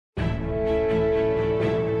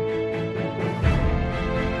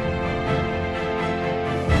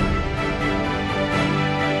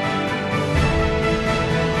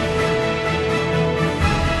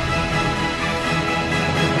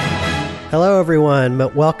Hello, everyone.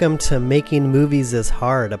 Welcome to Making Movies is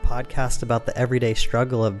Hard, a podcast about the everyday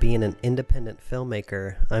struggle of being an independent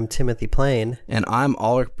filmmaker. I'm Timothy Plain. And I'm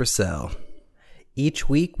Alrik Brissell. Each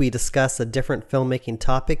week, we discuss a different filmmaking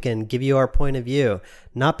topic and give you our point of view,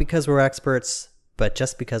 not because we're experts, but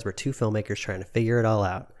just because we're two filmmakers trying to figure it all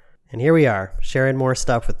out. And here we are, sharing more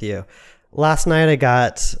stuff with you. Last night, I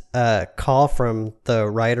got a call from the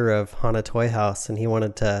writer of Haunted Toy House, and he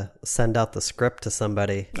wanted to send out the script to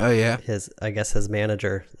somebody. Oh, yeah? I guess his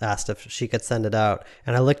manager asked if she could send it out.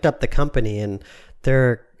 And I looked up the company, and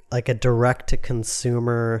they're like a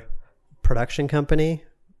direct-to-consumer production company.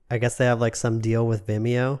 I guess they have like some deal with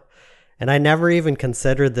Vimeo. And I never even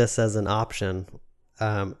considered this as an option.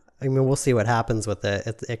 I mean, we'll see what happens with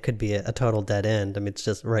it. It could be a total dead end. I mean, it's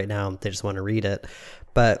just right now, they just want to read it.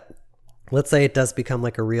 But let's say it does become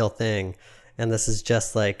like a real thing, and this is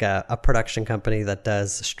just like a production company that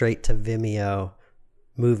does straight to Vimeo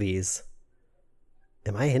movies.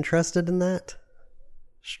 Am I interested in that?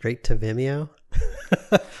 Straight to Vimeo?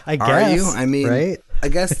 I guess. Are you? I mean, right? I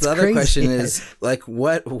guess It's the other crazy. question is like,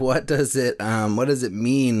 what does it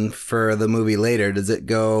mean for the movie later? Does it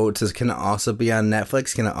go to? Can it also be on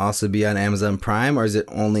Netflix? Can it also be on Amazon Prime, or is it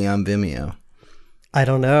only on Vimeo? I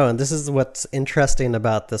don't know. And this is what's interesting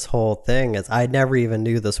about this whole thing is I never even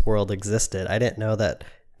knew this world existed. I didn't know that.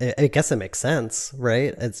 I guess it makes sense,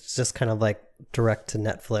 right? It's just kind of like direct to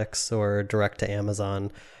Netflix or direct to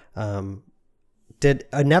Amazon. Did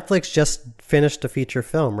Netflix just finished a feature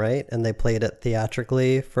film, right? And they played it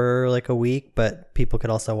theatrically for like a week, but people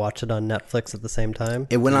could also watch it on Netflix at the same time.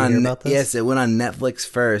 It went Did you hear on. about this? Yes, it went on Netflix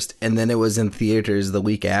first, and then it was in theaters the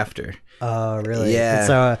week after. Oh, really? Yeah. And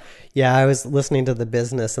so, yeah, I was listening to The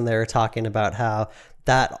Business, and they were talking about how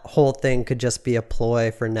that whole thing could just be a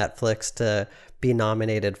ploy for Netflix to be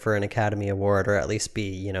nominated for an Academy Award, or at least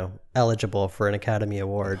be, eligible for an Academy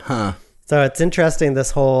Award. Huh. So it's interesting,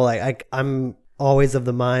 this whole, I'm always of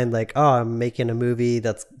the mind, like, oh, I'm making a movie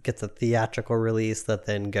that gets a theatrical release that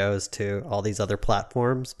then goes to all these other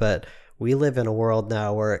platforms. But we live in a world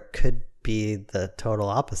now where it could be the total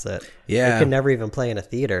opposite. Yeah. It could never even play in a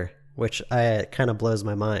theater, which kind of blows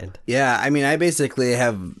my mind. Yeah, I mean, I basically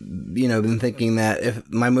have, been thinking that if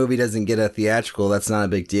my movie doesn't get a theatrical, that's not a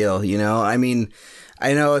big deal, I mean,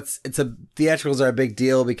 I know theatricals are a big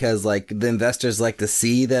deal because like the investors like to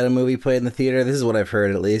see that a movie played in the theater. This is what I've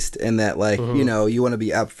heard, at least. And that like, you want to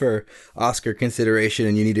be up for Oscar consideration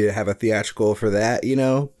and you need to have a theatrical for that,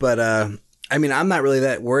 but, I mean, I'm not really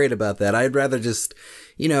that worried about that. I'd rather just,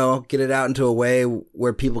 get it out into a way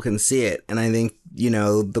where people can see it. And I think,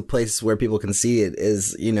 the place where people can see it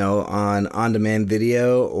is, on on-demand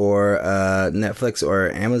video or Netflix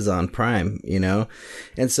or Amazon Prime,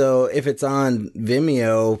 And so if it's on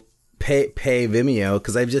Vimeo, pay Vimeo,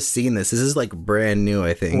 because I've just seen this. This is like brand new,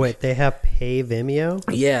 I think. Wait, they have pay Vimeo?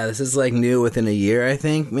 Yeah, this is like new within a year, I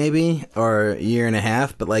think, maybe, or a year and a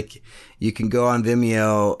half. But like, you can go on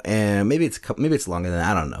Vimeo, and maybe it's longer than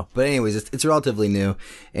that, I don't know. But anyways, it's relatively new,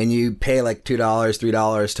 and you pay like $2,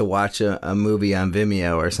 $3 to watch a movie on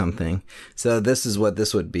Vimeo or something. So this is what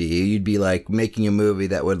this would be. You'd be like making a movie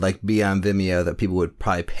that would like be on Vimeo that people would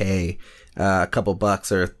probably pay a couple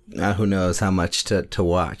bucks or who knows how much to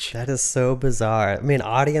watch. That is so bizarre. I mean,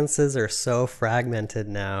 audiences are so fragmented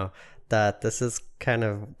now that this is kind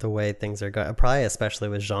of the way things are going, probably especially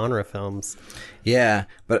with genre films. Yeah,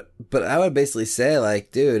 but I would basically say,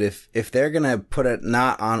 like, dude, if they're gonna put it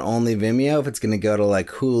not on only Vimeo, if it's gonna go to like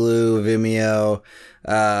Hulu, Vimeo,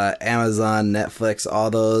 Amazon, Netflix,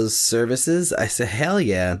 all those services, I say hell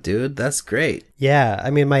yeah, dude, that's great. Yeah, I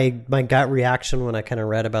mean, my gut reaction when I kind of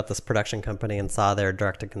read about this production company and saw their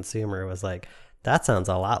direct to consumer was like, that sounds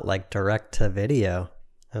a lot like direct to video.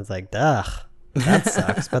 I was like, ugh. That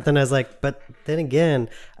sucks. But then I was like, but then again,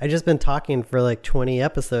 I just been talking for like 20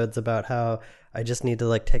 episodes about how I just need to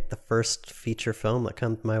like take the first feature film that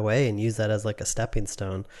comes my way and use that as like a stepping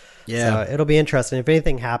stone. Yeah. So it'll be interesting. If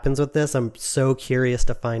anything happens with this, I'm so curious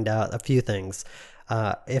to find out a few things.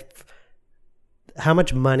 How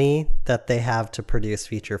much money that they have to produce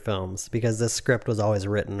feature films, because this script was always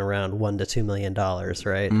written around $1 to $2 million,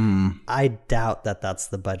 right? I doubt that that's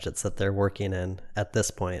the budgets that they're working in at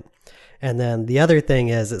this point. And then the other thing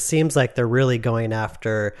is, it seems like they're really going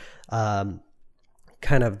after kind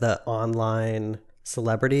of the online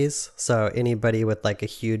celebrities. So anybody with like a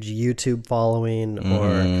huge YouTube following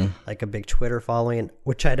or like a big Twitter following,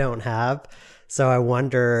 which I don't have. So I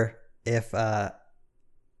wonder if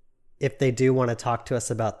they do want to talk to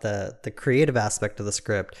us about the creative aspect of the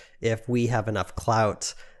script, if we have enough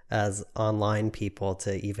clout as online people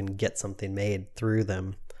to even get something made through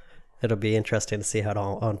them. It'll be interesting to see how it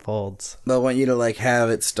all unfolds. They'll want you to like have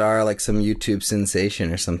it star like some YouTube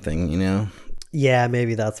sensation or something, you know? Yeah,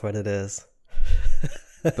 maybe that's what it is.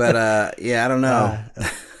 But yeah, I don't know.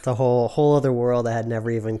 It's a whole other world I had never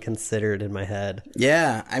even considered in my head.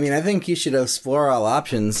 Yeah, I mean, I think you should explore all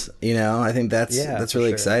options. You know, I think that's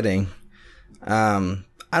really exciting.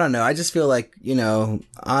 I don't know. I just feel like, you know,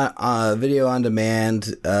 video on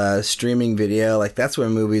demand, streaming video, like that's where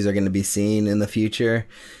movies are going to be seen in the future.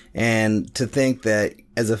 And to think that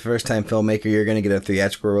as a first time filmmaker, you're going to get a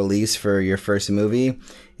theatrical release for your first movie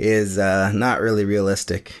is not really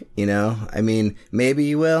realistic. You know, I mean, maybe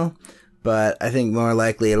you will, but I think more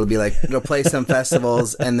likely it'll be like, it'll play some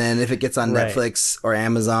festivals. And then if it gets on Netflix or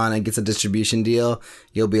Amazon and gets a distribution deal,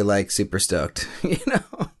 you'll be like super stoked, you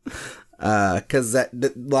know? Cause a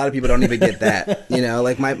lot of people don't even get that, you know,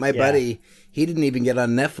 like my buddy, he didn't even get on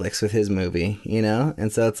Netflix with his movie, you know?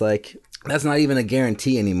 And so it's like, that's not even a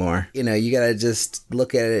guarantee anymore. You know, you gotta just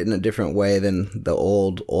look at it in a different way than the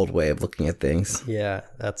old way of looking at things. Yeah,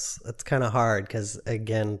 that's kind of hard because,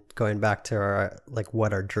 again, going back to our, like,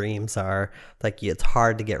 what our dreams are, like, it's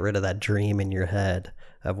hard to get rid of that dream in your head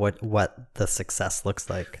of what the success looks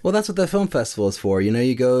like. Well, that's what the film festival is for. You know,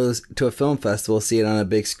 you go to a film festival, see it on a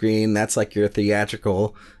big screen. That's like your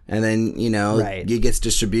theatrical. And then, you know, it gets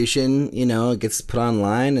distribution, you know, it gets put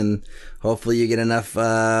online, and hopefully you get enough,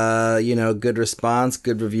 you know, good response,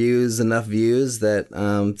 good reviews, enough views that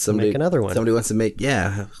somebody make another one. Somebody wants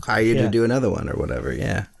to hire you to do another one or whatever.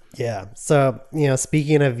 Yeah. Yeah. So, you know,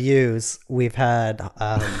 speaking of views, we've had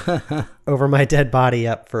Over My Dead Body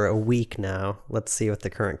up for a week now. Let's see what the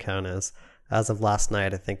current count is. As of last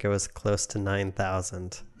night, I think it was close to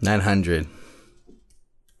 9,000. 900.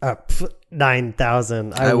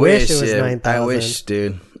 9,000. I wish it was 9,000. I wish,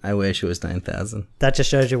 dude. I wish it was 9,000. That just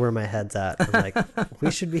shows you where my head's at. I'm like,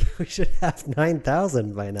 we should have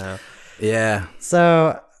 9,000 by now. Yeah.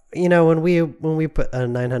 So, you know, when we put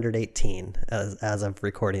 918 as of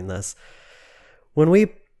recording this,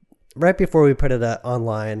 right before we put it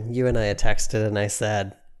online, you and I had texted and I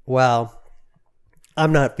said, well,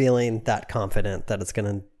 I'm not feeling that confident that it's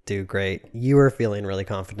going to do great. You were feeling really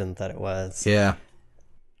confident that it was. Yeah.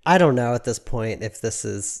 I don't know at this point if this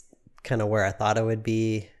is kind of where I thought it would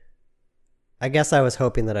be. I guess I was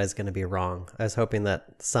hoping that I was going to be wrong. I was hoping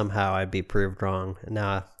that somehow I'd be proved wrong.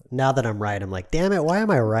 Now that I'm right, I'm like, damn it, why am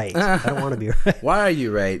I right? I don't want to be right. Why are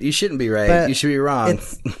you right? You shouldn't be right. But you should be wrong.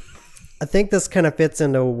 I think this kind of fits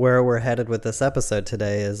into where we're headed with this episode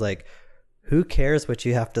today is like, who cares what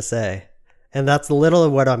you have to say? And that's a little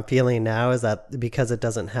of what I'm feeling now, is that because it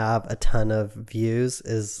doesn't have a ton of views,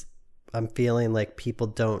 is I'm feeling like people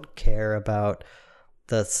don't care about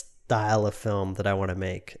the style of film that I want to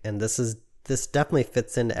make. And this definitely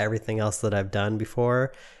fits into everything else that I've done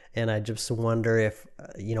before. And I just wonder if,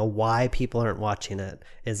 you know, why people aren't watching it.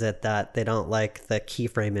 Is it that they don't like the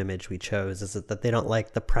keyframe image we chose? Is it that they don't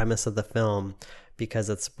like the premise of the film because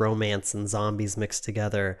it's romance and zombies mixed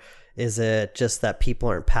together? Is it just that people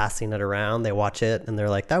aren't passing it around? They watch it and they're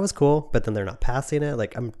like, that was cool, but then they're not passing it.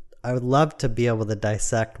 Like, I would love to be able to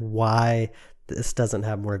dissect why this doesn't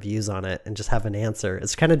have more views on it and just have an answer.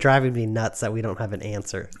 It's kind of driving me nuts that we don't have an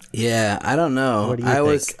answer. Yeah, I don't know. What do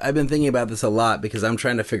you think? I've been thinking about this a lot because I'm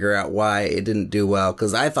trying to figure out why it didn't do well.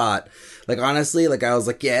 Because I thought, like, honestly, like, I was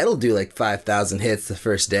like, yeah, it'll do like 5,000 hits the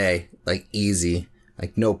first day, like, easy,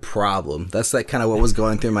 like, no problem. That's like kind of what was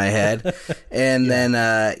going through my head. And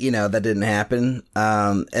then, you know, that didn't happen.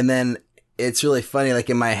 And then it's really funny. Like,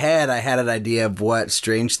 in my head, I had an idea of what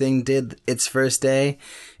Strange Thing did its first day.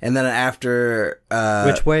 And then after...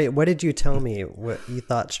 what did you tell me what you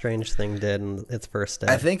thought Strange Thing did in its first day?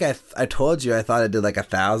 I think I told you I thought it did like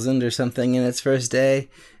 1,000 or something in its first day.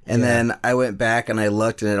 And then I went back and I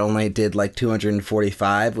looked and it only did like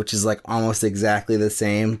 245, which is like almost exactly the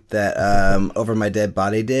same that Over My Dead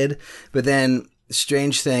Body did. But then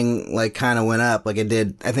Strange Thing like kind of went up. Like, it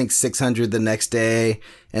did, I think, 600 the next day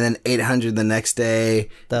and then 800 the next day.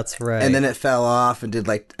 That's right. And then it fell off and did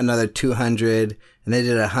like another 200, and then it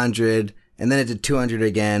did 100, and then it did 200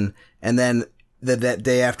 again. And then that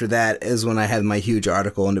day after that is when I had my huge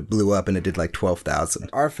article and it blew up and it did like 12,000.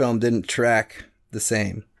 Our film didn't track the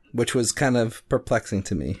same, which was kind of perplexing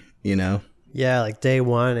to me, you know? Yeah, like day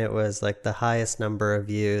one, it was like the highest number of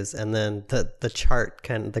views, and then the chart,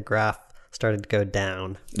 kind of the graph started to go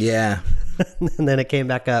down. Yeah. And then it came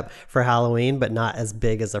back up for Halloween, but not as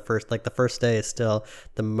big as the first. Like, the first day is still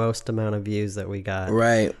the most amount of views that we got.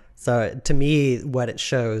 Right. So to me, what it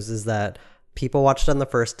shows is that people watched on the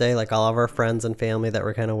first day, like all of our friends and family that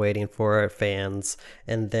were kind of waiting for it, fans,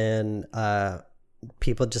 and then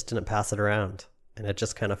people just didn't pass it around. and it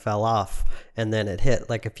just kind of fell off. And then it hit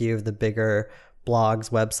like a few of the bigger blogs,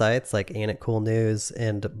 websites like Ain't It Cool News,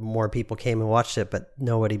 and more people came and watched it, but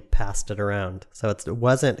nobody passed it around. So it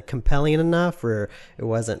wasn't compelling enough, or it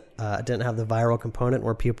wasn't it didn't have the viral component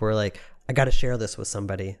where people were like, I got to share this with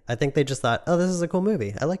somebody. I think they just thought, oh, this is a cool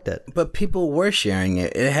movie, I liked it. But people were sharing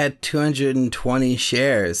it. It had 220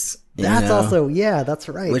 shares. That's also, yeah, that's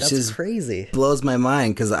right. Which that's is crazy. Blows my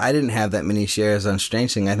mind, because I didn't have that many shares on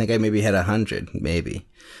Strange Thing. I think I maybe had 100, maybe.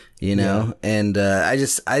 And I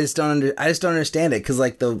just don't understand it, because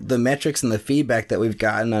like the metrics and the feedback that we've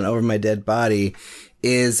gotten on Over My Dead Body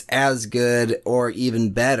is as good or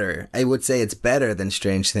even better. I would say it's better than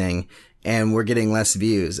Strange Thing, and we're getting less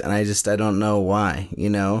views, and I don't know why.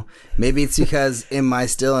 Maybe it's because in my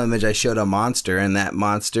still image I showed a monster, and that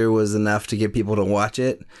monster was enough to get people to watch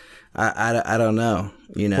it. I don't know.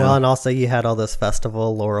 Well, and also you had all this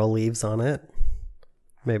festival laurel leaves on it.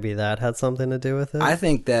 Maybe that had something to do with it. I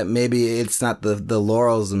think that maybe it's not the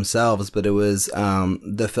laurels themselves, but it was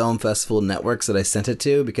the film festival networks that I sent it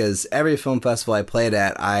to, because every film festival I played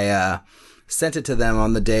at, I sent it to them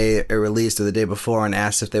on the day it released or the day before and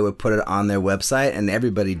asked if they would put it on their website, and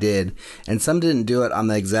everybody did. And some didn't do it on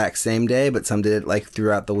the exact same day, but some did it like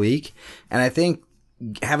throughout the week. And I think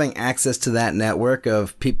having access to that network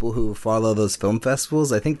of people who follow those film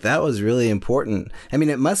festivals, I think that was really important. I mean,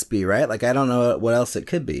 it must be, right? Like, I don't know what else it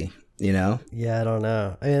could be, Yeah, I don't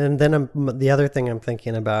know. And then the other thing I'm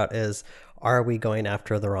thinking about is, are we going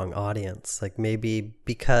after the wrong audience? Like, maybe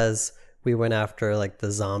because we went after like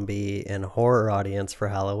the zombie and horror audience for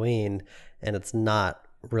Halloween, and it's not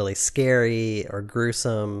really scary or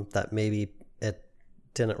gruesome, that maybe it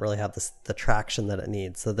didn't really have the traction that it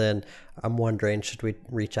needs. So then I'm wondering, should we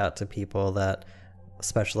reach out to people that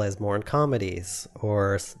specialize more in comedies,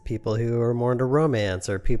 or people who are more into romance,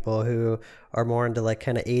 or people who are more into like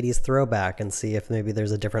kind of 80s throwback, and see if maybe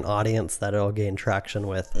there's a different audience that it'll gain traction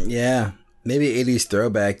with? Yeah, maybe 80s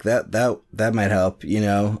throwback, that might help.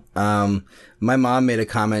 My mom made a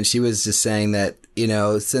comment. She was just saying that,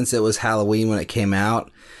 since it was Halloween when it came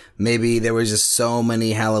out, maybe there was just so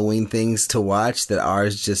many Halloween things to watch that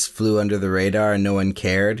ours just flew under the radar and no one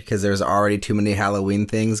cared, because there's already too many Halloween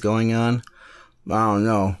things going on. I don't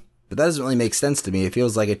know. But that doesn't really make sense to me. It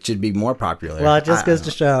feels like it should be more popular. Well, it just goes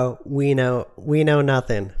to show we know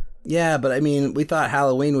nothing. Yeah, but I mean, we thought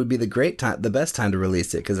Halloween would be the best time to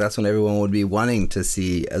release it, because that's when everyone would be wanting to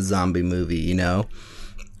see a zombie movie,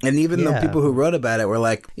 And even the people who wrote about it were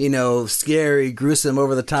like, scary, gruesome,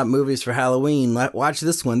 over-the-top movies for Halloween. Watch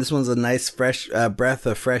this one. This one's a nice, fresh breath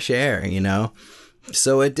of fresh air,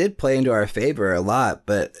 So it did play into our favor a lot,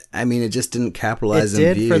 but I mean, it just didn't capitalize on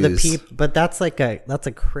views. It did for the people, but that's a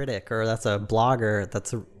critic, or that's a blogger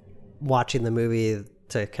that's watching the movie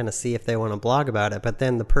to kind of see if they want to blog about it. But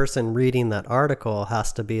then the person reading that article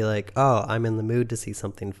has to be like, oh, I'm in the mood to see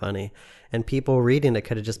something funny. And people reading it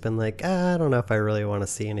could have just been like, I don't know if I really want to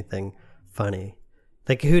see anything funny.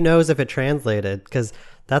 Like, who knows if it translated? Because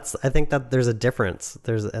I think that there's a difference.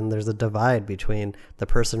 There's a divide between the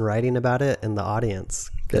person writing about it and the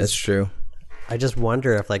audience. That's true. I just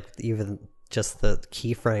wonder if like even just the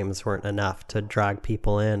keyframes weren't enough to drag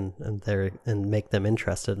people in and make them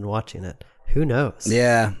interested in watching it. Who knows?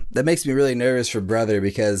 Yeah, that makes me really nervous for Brother,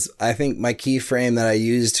 because I think my keyframe that I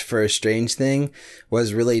used for a Strange Thing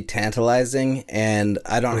was really tantalizing, and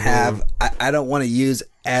I don't I don't want to use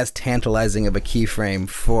as tantalizing of a keyframe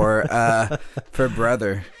for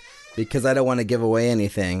Brother, because I don't want to give away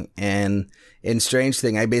anything. And in Strange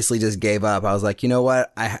Thing, I basically just gave up. I was like, you know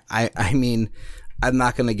what? I mean, I'm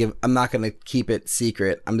not gonna keep it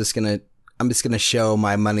secret. I'm just gonna show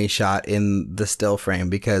my money shot in the still frame,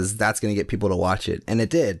 because that's gonna get people to watch it, and it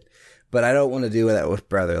did. But I don't want to do that with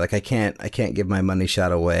Brother. Like, I can't give my money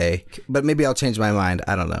shot away. But maybe I'll change my mind.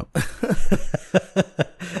 I don't know.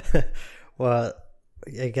 Well,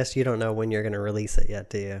 I guess you don't know when you're gonna release it yet,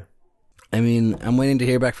 do you? I mean, I'm waiting to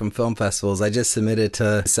hear back from film festivals. I just submitted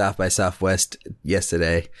to South by Southwest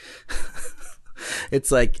yesterday.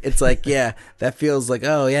 It's like, yeah, that feels like,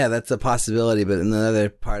 oh yeah, that's a possibility. But another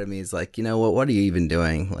part of me is like, what are you even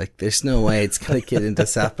doing? Like, there's no way it's going to get into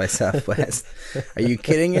South by Southwest. Are you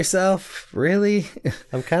kidding yourself? Really?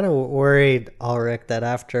 I'm kind of worried, Alrik, that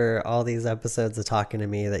after all these episodes of talking to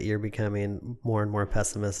me, that you're becoming more and more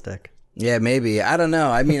pessimistic. Yeah, maybe. I don't know.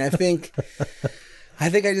 I mean, I think I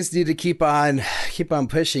just need to keep on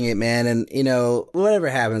pushing it, man. And, whatever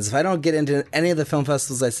happens, if I don't get into any of the film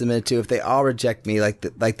festivals I submit to, if they all reject me like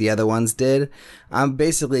the other ones did, I'm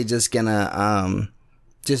basically just gonna,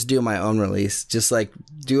 just do my own release. Just like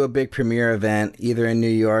do a big premiere event, either in New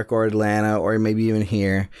York or Atlanta or maybe even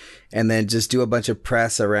here, and then just do a bunch of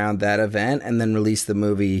press around that event and then release the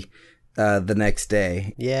movie the next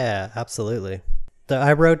day. Yeah, absolutely.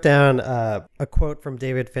 I wrote down a quote from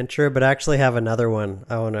David Fincher, but I actually have another one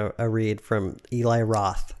I want to read from Eli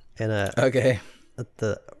Roth in a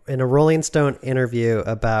Rolling Stone interview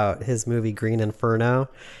about his movie Green Inferno.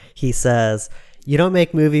 He says, "You don't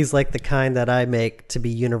make movies like the kind that I make to be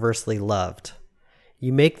universally loved.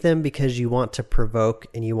 You make them because you want to provoke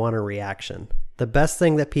and you want a reaction. The best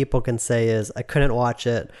thing that people can say is, I couldn't watch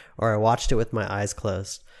it, or I watched it with my eyes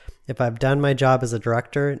closed. If I've done my job as a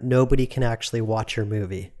director, nobody can actually watch your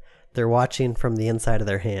movie. They're watching from the inside of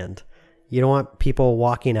their hand. You don't want people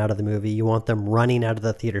walking out of the movie. You want them running out of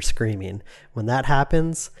the theater screaming. When that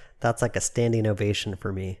happens, that's like a standing ovation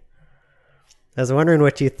for me." I was wondering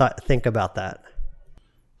what you think about that.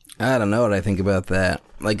 I don't know what I think about that.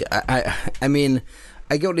 Like, I mean,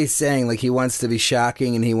 I get what he's saying. Like, he wants to be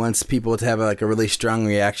shocking and he wants people to have like a really strong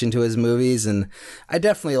reaction to his movies. And I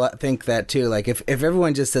definitely think that too. Like, if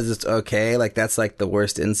everyone just says it's okay, like that's like the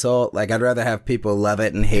worst insult. Like, I'd rather have people love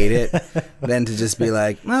it and hate it than to just be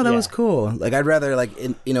like, oh, that was cool. Like, I'd rather like,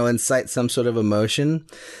 incite some sort of emotion.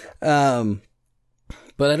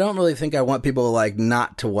 But I don't really think I want people like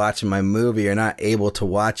not to watch my movie or not able to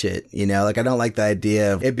watch it, Like, I don't like the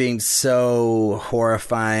idea of it being so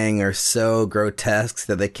horrifying or so grotesque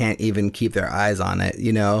that they can't even keep their eyes on it,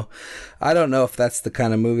 I don't know if that's the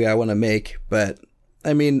kind of movie I want to make, but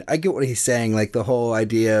I mean, I get what he's saying, like the whole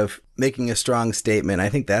idea of making a strong statement. I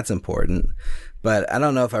think that's important, but I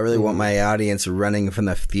don't know if I really want my audience running from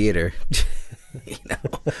the theater.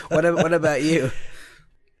 What about you?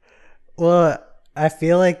 Well, I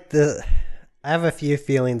feel like I have a few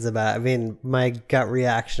feelings about it. I mean, my gut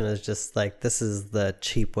reaction is just like, this is the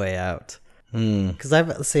cheap way out. Because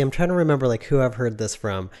I'm trying to remember like who I've heard this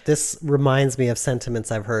from. This reminds me of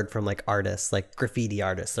sentiments I've heard from like artists, like graffiti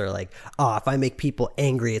artists. They're like, oh, if I make people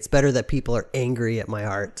angry, it's better that people are angry at my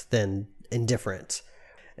art than indifferent.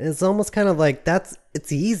 And it's almost kind of like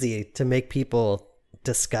it's easy to make people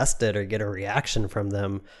disgusted or get a reaction from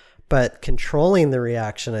them. But controlling the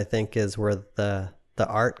reaction, I think, is where the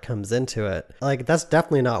art comes into it. Like, that's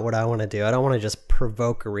definitely not what I want to do. I don't want to just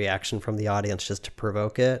provoke a reaction from the audience just to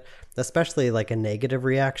provoke it, especially like a negative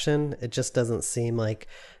reaction. It just doesn't seem like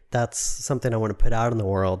that's something I want to put out in the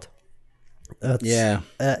world.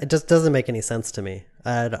 It just doesn't make any sense to me.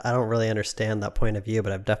 I don't really understand that point of view,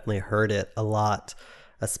 but I've definitely heard it a lot,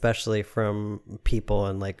 especially from people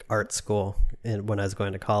in like art school when I was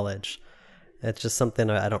going to college. It's just something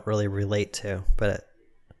I don't really relate to, but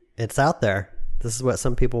it's out there. This is what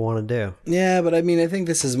some people want to do. Yeah, but I mean, I think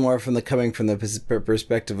this is more coming from the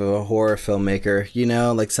perspective of a horror filmmaker,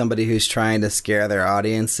 like somebody who's trying to scare their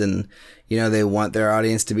audience and, they want their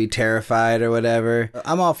audience to be terrified or whatever.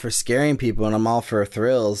 I'm all for scaring people and I'm all for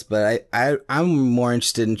thrills, but I'm more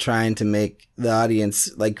interested in trying to make the audience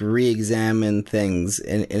like re-examine things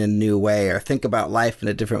in a new way, or think about life in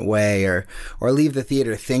a different way, or leave the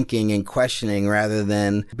theater thinking and questioning rather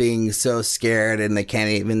than being so scared and they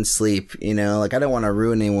can't even sleep, like I don't want to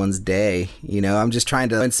ruin anyone's day, I'm just trying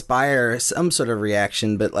to inspire some sort of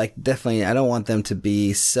reaction, but like definitely I don't want them to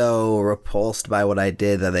be so repulsed by what I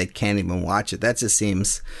did that they can't even watch it. That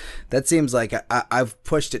seems like I've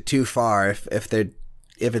pushed it too far if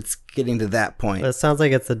it's getting to that point. It sounds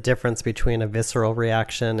like it's a difference between a visceral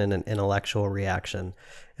reaction and an intellectual reaction.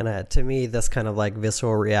 And to me, this kind of like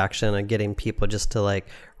visceral reaction and getting people just to like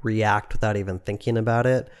react without even thinking about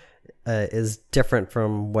it is different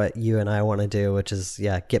from what you and I want to do, which is,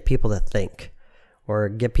 get people to think or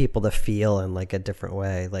get people to feel in like a different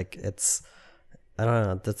way. Like I don't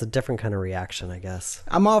know. That's a different kind of reaction, I guess.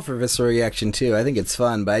 I'm all for visceral reaction too. I think it's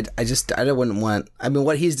fun, but I wouldn't want. I mean,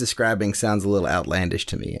 what he's describing sounds a little outlandish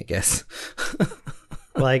to me, I guess.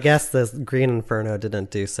 Well, I guess this Green Inferno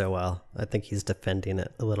didn't do so well. I think he's defending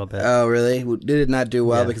it a little bit. Oh, really? Did it not do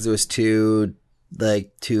well because it was too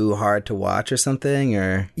hard to watch or something?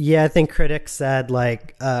 Or yeah, I think critics said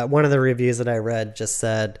like one of the reviews that I read just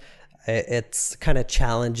said it's kind of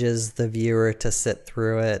challenges the viewer to sit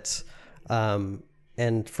through it.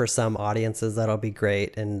 And for some audiences, that'll be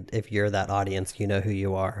great. And if you're that audience, you know who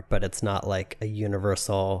you are. But it's not like a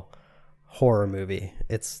universal horror movie.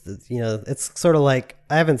 It's sort of like,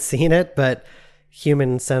 I haven't seen it, but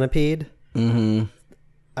Human Centipede. Mm-hmm.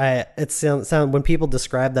 When people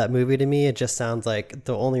describe that movie to me, it just sounds like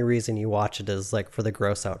the only reason you watch it is like for the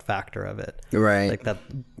gross out factor of it. Right. Like that.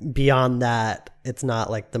 Beyond that, it's not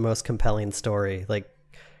like the most compelling story. Like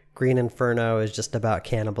Green Inferno is just about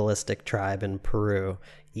cannibalistic tribe in Peru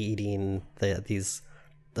eating these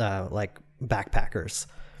like backpackers.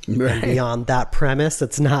 Right. And beyond that premise,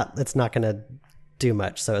 it's not going to do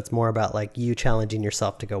much. So it's more about like you challenging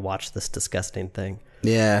yourself to go watch this disgusting thing.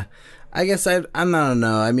 Yeah. I guess I don't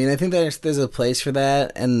know. I mean, I think there's a place for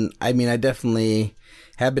that. And I mean, I definitely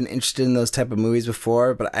have been interested in those type of movies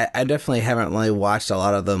before, but I definitely haven't really watched a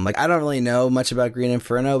lot of them. Like, I don't really know much about Green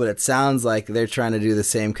Inferno, but it sounds like they're trying to do the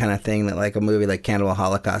same kind of thing that like a movie like Cannibal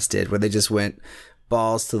Holocaust did, where they just went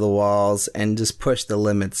balls to the walls and just pushed the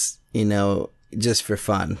limits, you know, just for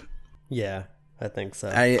fun. Yeah, I think so.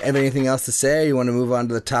 I have anything else to say? Or you want to move on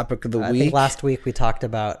to the topic of the week? I think last week we talked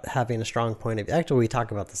about having a strong point of view. Actually, we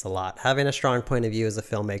talk about this a lot. Having a strong point of view as a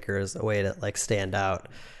filmmaker is a way to like stand out.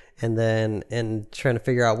 And then in trying to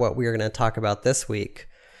figure out what we were going to talk about this week,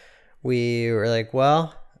 we were like,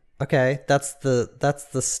 well, okay, that's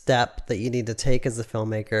the step that you need to take as a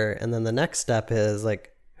filmmaker. And then the next step is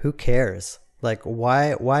like, who cares? Like,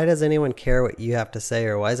 why does anyone care what you have to say,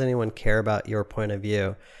 or why does anyone care about your point of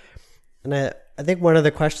view? And I think one of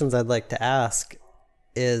the questions I'd like to ask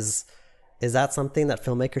is that something that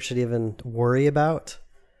filmmakers should even worry about?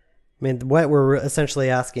 I mean, what we're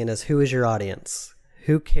essentially asking is, who is your audience?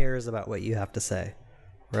 Who cares about what you have to say,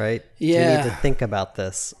 right? Yeah. Do you need to think about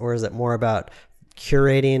this? Or is it more about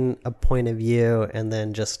curating a point of view and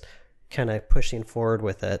then just kind of pushing forward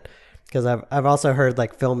with it? Because I've also heard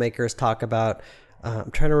like filmmakers talk about, I'm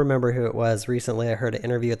trying to remember who it was. Recently, I heard an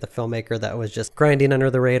interview with the filmmaker that was just grinding under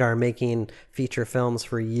the radar, making feature films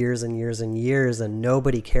for years and years and years, and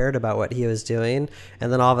nobody cared about what he was doing.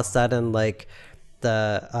 And then all of a sudden, like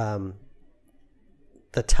the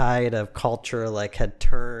tide of culture like had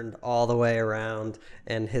turned all the way around,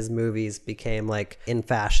 and his movies became like in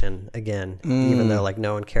fashion again, even though like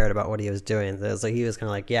no one cared about what he was doing. So he was kind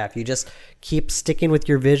of like, yeah, if you just keep sticking with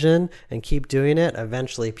your vision and keep doing it,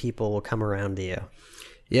 eventually people will come around to you.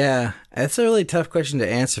 Yeah, that's a really tough question to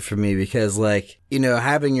answer for me, because like, you know,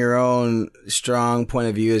 having your own strong point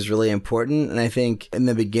of view is really important. And I think in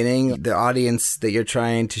the beginning, the audience that you're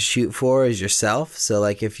trying to shoot for is yourself. So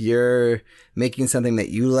like if you're making something that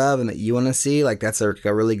you love and that you want to see, like that's a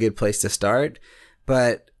really good place to start.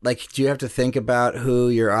 But like, do you have to think about who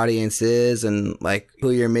your audience is and like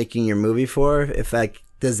who you're making your movie for? If like,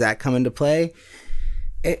 does that come into play?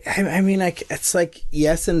 I mean, like, it's like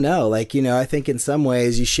yes and no. Like, you know, I think in some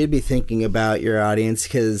ways you should be thinking about your audience,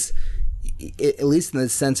 because at least in the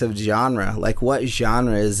sense of genre, like what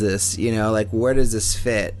genre is this, you know, like where does this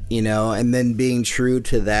fit, you know, and then being true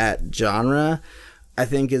to that genre, I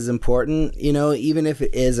think is important, you know, even if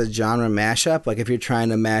it is a genre mashup. Like if you're trying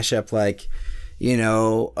to mash up like, you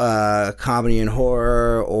know, comedy and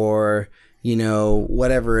horror, or you know,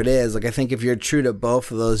 whatever it is, like I think if you're true to both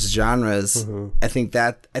of those genres, I think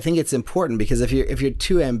it's important, because if you're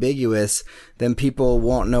too ambiguous, then people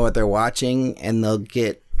won't know what they're watching and they'll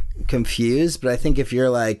get confused. But I think if you're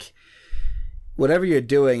like, whatever you're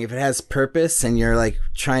doing, if it has purpose and you're like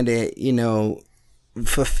trying to, you know,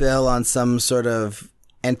 fulfill on some sort of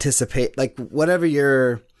anticipate, like whatever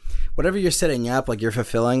you're setting up, like you're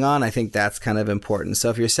fulfilling on, I think that's kind of important. So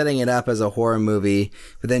if you're setting it up as a horror movie,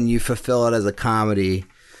 but then you fulfill it as a comedy,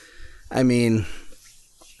 I mean,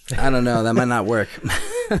 I don't know, that might not work.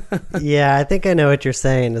 Yeah, I think I know what you're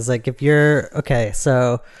saying. Is like, if you're, okay,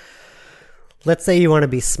 so let's say you want to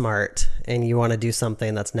be smart and you want to do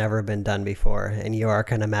something that's never been done before, and you are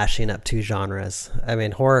kind of mashing up two genres. I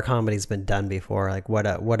mean, horror comedy's been done before. Like what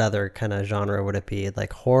other kind of genre would it be?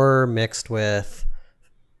 Like horror mixed with,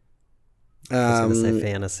 I was going to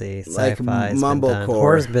say fantasy, like sci-fi. mumblecore.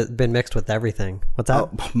 Horror's been mixed with everything. What's that? Oh,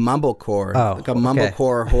 mumblecore. Oh, like a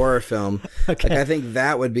mumblecore horror film. Okay. Like I think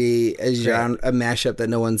that would be a mashup that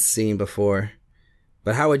no one's seen before.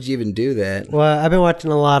 But how would you even do that? Well, I've been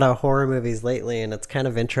watching a lot of horror movies lately, and it's kind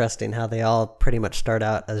of interesting how they all pretty much start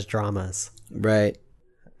out as dramas. Right.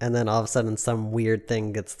 And then all of a sudden some weird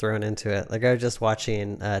thing gets thrown into it. Like I was just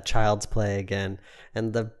watching Child's Play again,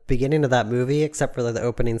 and the beginning of that movie, except for the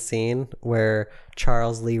opening scene where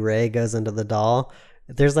Charles Lee Ray goes into the doll,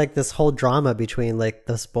 there's like this whole drama between like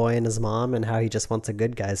this boy and his mom, and how he just wants a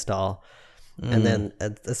good guy's doll. And then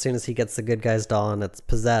as soon as he gets the good guy's doll and it's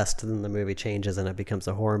possessed, then the movie changes and it becomes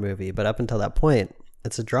a horror movie. But up until that point,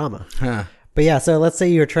 it's a drama. Huh. But yeah, so let's say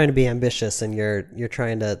you're trying to be ambitious and you're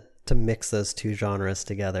trying to mix those two genres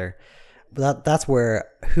together. That's where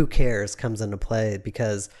who cares comes into play,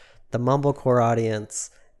 because the mumblecore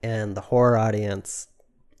audience and the horror audience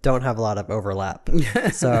don't have a lot of overlap.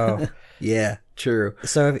 So yeah, true.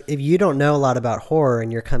 So if you don't know a lot about horror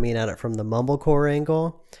and you're coming at it from the mumblecore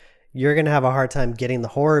angle, you're going to have a hard time getting the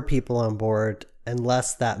horror people on board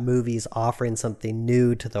unless that movie's offering something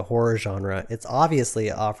new to the horror genre. It's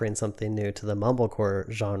obviously offering something new to the mumblecore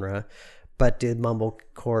genre, but did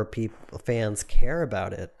mumblecore fans care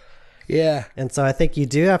about it? Yeah. And so I think you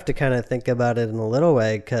do have to kind of think about it in a little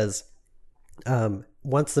way, because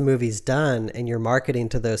once the movie's done and you're marketing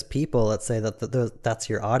to those people, let's say that's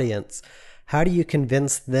your audience, how do you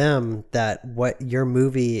convince them that what your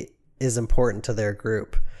movie is important to their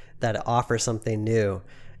group, that it offers something new?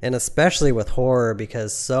 And especially with horror,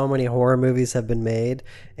 because so many horror movies have been made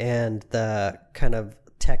and the kind of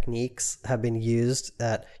techniques have been used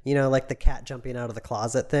that, like the cat jumping out of the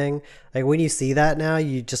closet thing. Like when you see that now,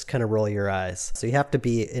 you just kind of roll your eyes. So you have to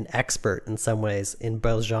be an expert in some ways in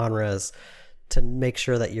both genres to make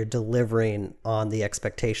sure that you're delivering on the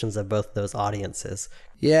expectations of both those audiences.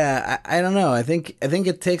 Yeah, I don't know. I think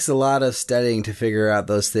it takes a lot of studying to figure out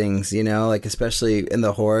those things, like especially in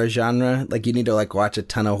the horror genre. Like you need to like watch a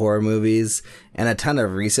ton of horror movies and a ton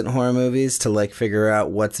of recent horror movies to like figure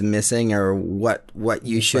out what's missing or what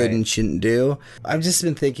you should and shouldn't do. I've just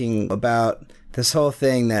been thinking about this whole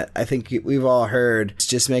thing that I think we've all heard.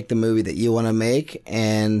 Just make the movie that you want to make,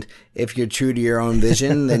 and if you're true to your own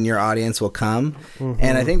vision, then your audience will come. Mm-hmm.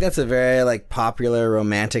 And I think that's a very like popular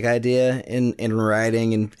romantic idea in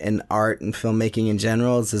writing and art and filmmaking in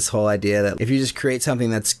general. Is this whole idea that if you just create something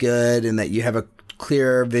that's good and that you have a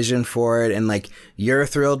clear vision for it and like you're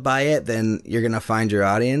thrilled by it, then you're gonna find your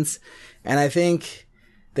audience. And I think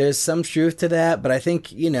there's some truth to that, but I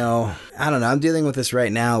think, I don't know, I'm dealing with this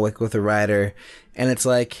right now with a writer, and it's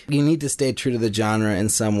like, you need to stay true to the genre in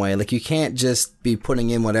some way. Like, you can't just be putting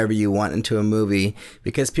in whatever you want into a movie,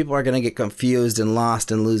 because people are going to get confused and lost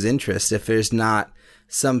and lose interest if there's not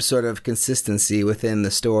some sort of consistency within the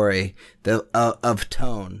story of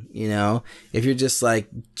tone, If you're just, like,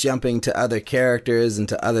 jumping to other characters and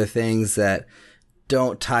to other things that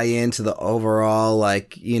don't tie into the overall,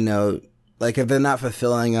 like, like if they're not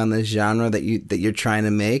fulfilling on the genre that you're trying to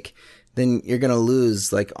make, then you're going to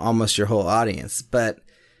lose like almost your whole audience. But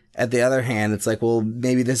at the other hand, it's like, well,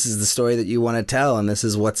 maybe this is the story that you want to tell, and this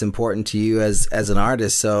is what's important to you as an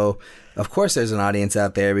artist. So of course there's an audience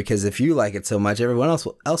out there, because if you like it so much, everyone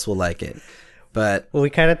else will like it. But we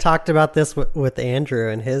kind of talked about this with Andrew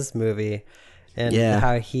and his movie, and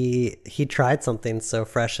how he tried something so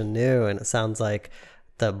fresh and new, and it sounds like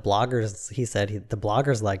the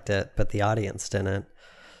bloggers liked it, but the audience didn't.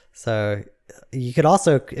 So you could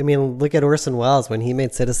also, look at Orson Welles when he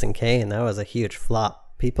made Citizen Kane. That was a huge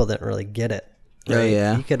flop. People didn't really get it. Right? Oh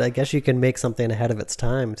yeah. I guess you can make something ahead of its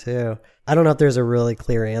time too. I don't know if there's a really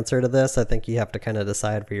clear answer to this. I think you have to kind of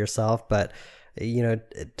decide for yourself, but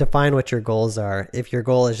define what your goals are. If your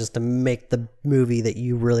goal is just to make the movie that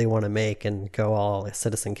you really want to make and go all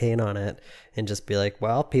Citizen Kane on it and just be like,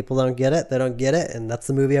 well, people don't get it, they don't get it, and that's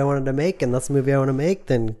the movie I wanted to make, and that's the movie I want to make,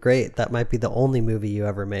 then great, that might be the only movie you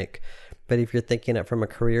ever make. But if you're thinking it from a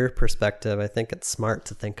career perspective, I think it's smart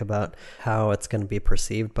to think about how it's going to be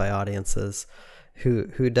perceived by audiences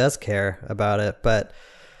who does care about it. But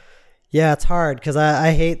yeah, it's hard, because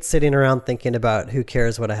I hate sitting around thinking about who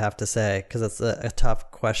cares what I have to say, because it's a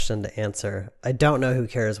tough question to answer. I don't know who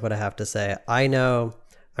cares what I have to say. I know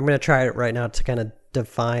I'm going to try it right now to kind of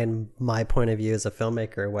define my point of view as a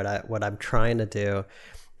filmmaker. What I'm trying to do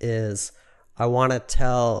is I want to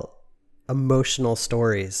tell emotional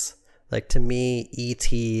stories. Like, to me,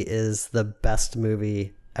 E.T. is the best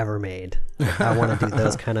movie ever made. I want to do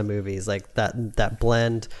those kind of movies, like that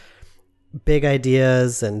blend big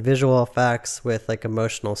ideas and visual effects with like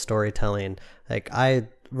emotional storytelling. Like, I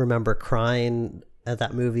remember crying at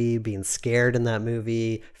that movie, being scared in that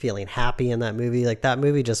movie, feeling happy in that movie. Like, that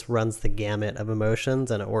movie just runs the gamut of emotions,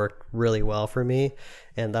 and it worked really well for me.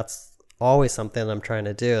 And that's always something I'm trying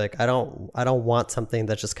to do. Like, I don't want something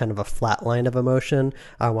that's just kind of a flat line of emotion.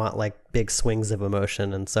 I want like big swings of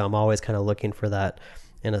emotion. And so I'm always kind of looking for that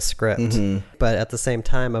in a script. Mm-hmm. But at the same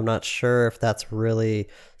time, I'm not sure if that's really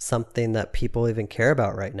something that people even care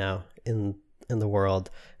about right now in the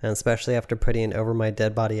world. And especially after putting Over My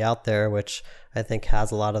Dead Body out there, which I think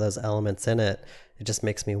has a lot of those elements in it, it just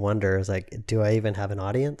makes me wonder, is like, do I even have an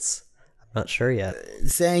audience? I'm not sure yet.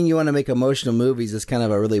 Saying you want to make emotional movies is kind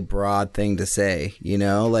of a really broad thing to say,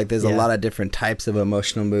 like there's a lot of different types of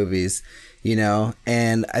emotional movies,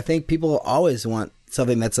 and I think people always want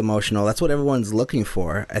something that's emotional. That's what everyone's looking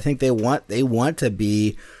for. I think they want to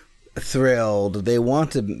be thrilled. They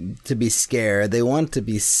want to be scared. They want to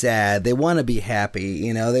be sad. They want to be happy.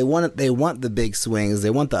 They want the big swings. They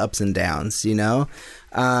want the ups and downs.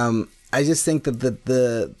 I just think that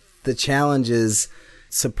the challenge is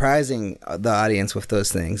surprising the audience with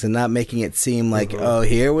those things and not making it seem like, oh,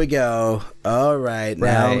 here we go. All right,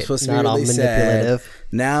 now I'm supposed to be really sad.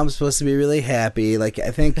 Now I'm supposed to be really happy. Like,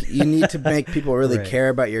 I think you need to make people really care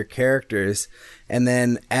about your characters. And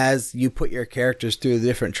then as you put your characters through the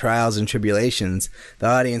different trials and tribulations, the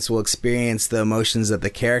audience will experience the emotions that the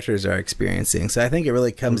characters are experiencing. So I think it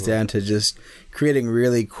really comes down to just creating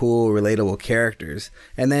really cool, relatable characters.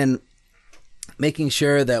 And then making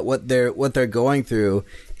sure that what they're going through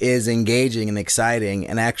is engaging and exciting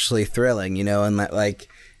and actually thrilling, you know, and like,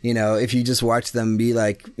 you know, if you just watch them be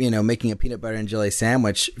like, you know, making a peanut butter and jelly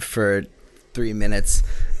sandwich for 3 minutes,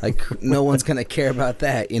 like no one's going to care about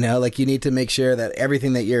that, you know, like you need to make sure that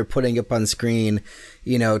everything that you're putting up on screen,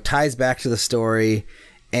 you know, ties back to the story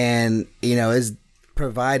and, you know, is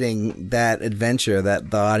providing that adventure that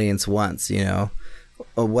the audience wants, you know,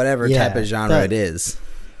 or whatever type of genre it is.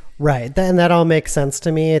 Right. And that all makes sense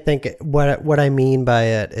to me. I think what I mean by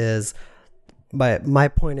it is my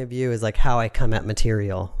point of view is like how I come at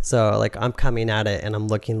material. So like I'm coming at it and I'm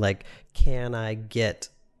looking like, can I get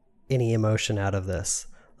any emotion out of this?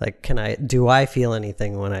 Like, do I feel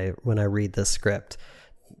anything when I read this script?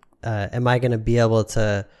 Am I going to be able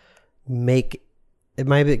to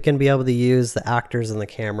use the actors and the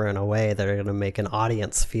camera in a way that are going to make an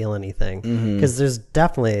audience feel anything? Because there's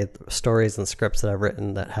definitely stories and scripts that I've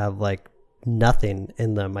written that have like nothing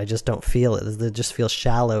in them. I just don't feel it. They just feel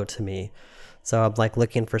shallow to me. So I'm like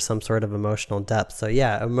looking for some sort of emotional depth. So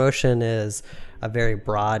yeah, emotion is a very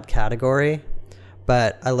broad category.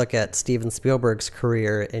 But I look at Steven Spielberg's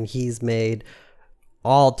career and he's made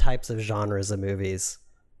all types of genres of movies.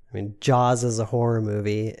 I mean, Jaws is a horror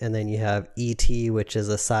movie, and then you have E.T., which is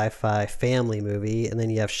a sci-fi family movie, and then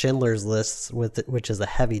you have Schindler's List, which is a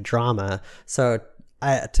heavy drama. So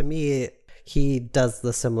to me, he does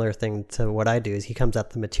the similar thing to what I do, is he comes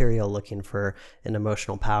at the material looking for an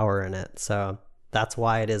emotional power in it. So that's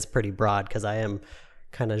why it is pretty broad, because I am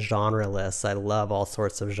kind of genreless. I love all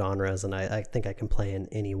sorts of genres, and I think I can play in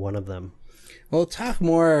any one of them. Well, talk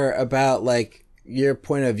more about like your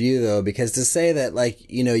point of view though, because to say that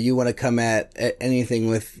like, you know, you want to come at anything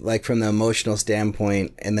with like from the emotional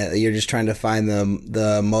standpoint and that you're just trying to find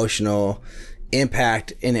the emotional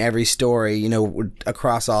impact in every story, you know,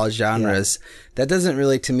 across all genres, that doesn't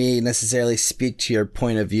really to me necessarily speak to your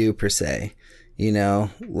point of view per se, you know,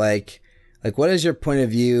 like what is your point of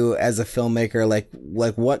view as a filmmaker? Like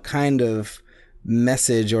what kind of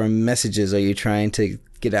message or messages are you trying to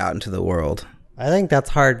get out into the world? I think that's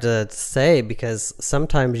hard to say, because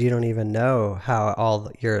sometimes you don't even know how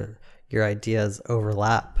all your ideas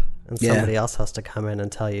overlap, and somebody else has to come in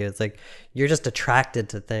and tell you. It's like you're just attracted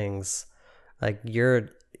to things. Like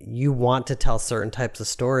you want to tell certain types of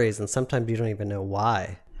stories, and sometimes you don't even know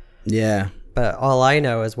why. Yeah. But all I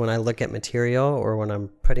know is when I look at material, or when I'm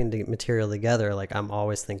putting the material together, like I'm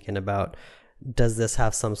always thinking about, does this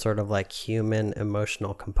have some sort of like human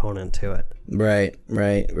emotional component to it? Right.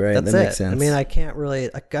 That makes sense. I mean, I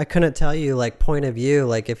couldn't tell you like point of view,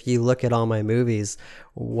 like if you look at all my movies,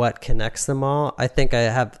 what connects them all. I think I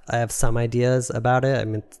have some ideas about it. I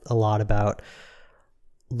mean, a lot about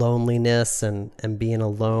loneliness and being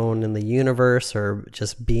alone in the universe, or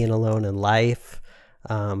just being alone in life,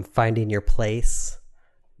 finding your place.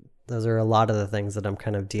 Those are a lot of the things that I'm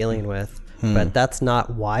kind of dealing with. But that's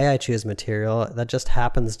not why I choose material. That just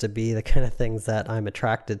happens to be the kind of things that I'm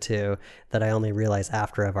attracted to, that I only realize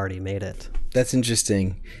after I've already made it. That's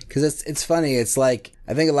interesting. Because it's funny. It's like,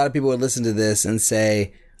 I think a lot of people would listen to this and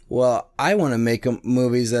say, well, I want to make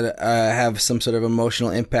movies that have some sort of emotional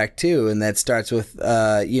impact too. And that starts with,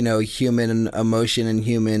 you know, human emotion and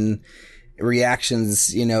human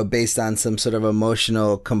reactions, you know, based on some sort of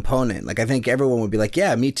emotional component. Like, I think everyone would be like,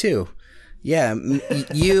 yeah, me too. Yeah,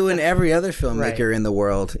 you and every other filmmaker in the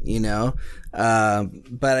world, you know.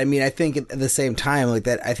 But I mean, I think at the same time, like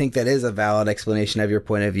that, I think that is a valid explanation of your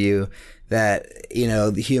point of view, that, you know,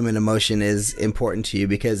 the human emotion is important to you,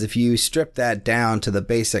 because if you strip that down to the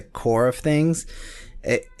basic core of things,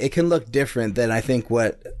 it can look different than I think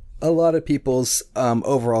what a lot of people's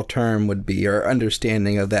overall term would be, or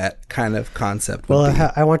understanding of that kind of concept would be.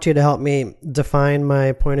 I want you to help me define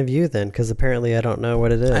my point of view then, because apparently I don't know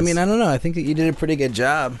what it is. I mean, I don't know. I think that you did a pretty good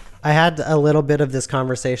job. I had a little bit of this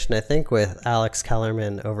conversation, I think, with Alex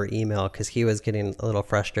Kellerman over email, because he was getting a little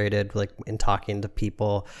frustrated, like in talking to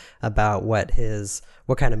people about what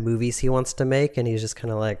kind of movies he wants to make, and he's just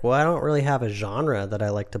kind of like, well, I don't really have a genre that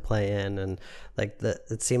I like to play in, and like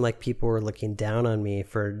it seemed like people were looking down on me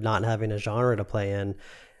for not having a genre to play in.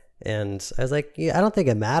 And I was like, yeah, I don't think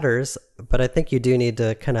it matters, but I think you do need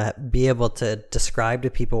to kind of be able to describe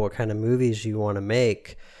to people what kind of movies you want to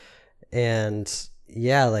make. And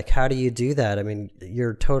yeah, like how do you do that? I mean,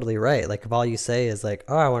 you're totally right. Like if all you say is like,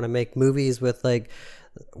 oh, I want to make movies with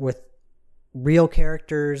real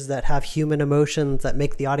characters that have human emotions that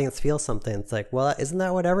make the audience feel something. It's like, well, isn't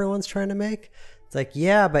that what everyone's trying to make? It's like,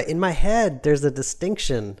 yeah, but in my head, there's a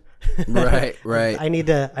distinction. Right, right.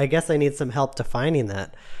 I guess I need some help defining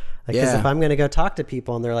that. Like, because if I'm going to go talk to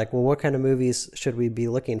people and they're like, well, what kind of movies should we be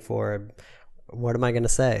looking for? What am I going to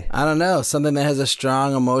say? I don't know. Something that has a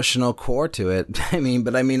strong emotional core to it. I mean,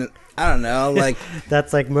 I don't know. Like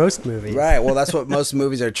that's like most movies. Right. Well, that's what most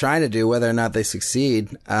movies are trying to do, whether or not they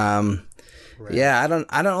succeed. Right. Yeah, I don't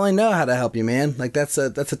really know how to help you, man. Like that's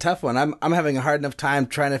a tough one. I'm having a hard enough time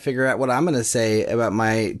trying to figure out what I'm going to say about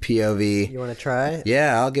my POV. You want to try?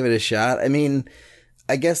 Yeah, I'll give it a shot. I mean,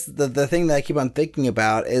 I guess the thing that I keep on thinking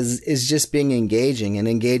about is just being engaging and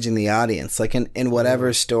engaging the audience, like in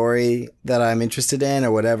whatever story that I'm interested in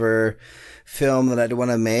or whatever film that I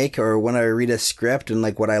want to make, or when I read a script and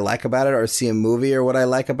like what I like about it, or see a movie or what I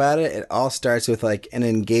like about it. It all starts with like an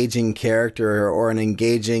engaging character or an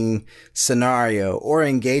engaging scenario or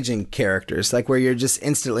engaging characters, like where you're just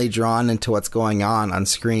instantly drawn into what's going on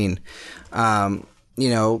screen. You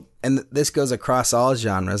know, and this goes across all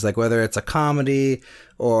genres, like whether it's a comedy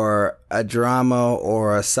or a drama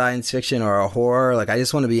or a science fiction or a horror. Like I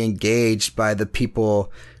just want to be engaged by the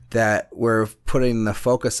people that we're putting the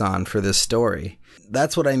focus on for this story.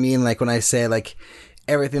 That's what I mean. Like when I say like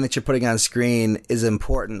everything that you're putting on screen is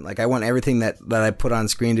important. Like I want everything that I put on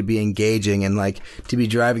screen to be engaging and like to be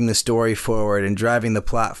driving the story forward and driving the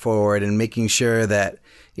plot forward and making sure that,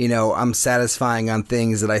 you know, I'm satisfying on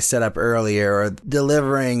things that I set up earlier or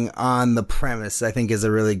delivering on the premise, I think is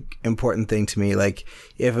a really important thing to me. Like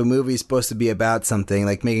if a movie is supposed to be about something,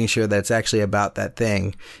 like making sure that it's actually about that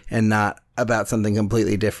thing and not about something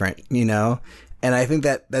completely different, you know? And I think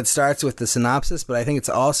that starts with the synopsis, but I think it's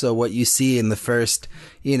also what you see in the first,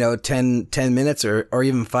 you know, 10 minutes or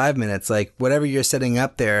even 5 minutes. Like whatever you're setting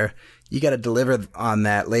up there, you got to deliver on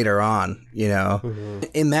that later on, you know? Mm-hmm.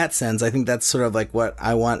 In that sense, I think that's sort of like what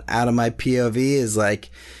I want out of my POV is like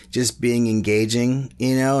just being engaging,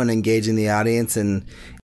 you know, and engaging the audience and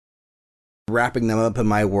wrapping them up in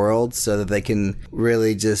my world so that they can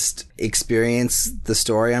really just experience the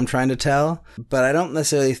story I'm trying to tell. But I don't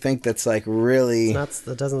necessarily think that's like really...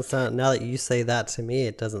 That doesn't sound... Now that you say that to me,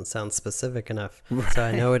 it doesn't sound specific enough. Right. So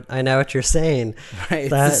I know what you're saying. Right.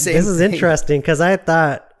 This is interesting because I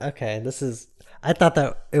thought, okay, I thought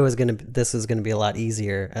that this was gonna be a lot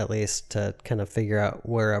easier, at least, to kind of figure out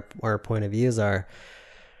where our point of views are.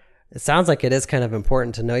 It sounds like it is kind of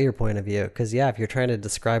important to know your point of view because, yeah, if you're trying to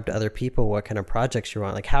describe to other people what kind of projects you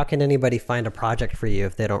want, like how can anybody find a project for you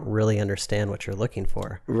if they don't really understand what you're looking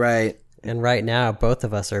for? Right. And right now, both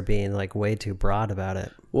of us are being like way too broad about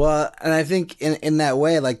it. Well, and I think in that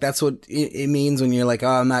way, like that's what it means when you're like, oh,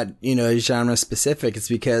 I'm not, you know, genre specific. It's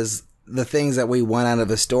because the things that we want out of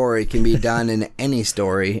a story can be done in any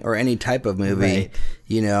story or any type of movie, right.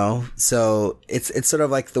 You know? So it's sort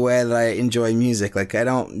of like the way that I enjoy music. Like I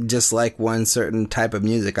don't just like one certain type of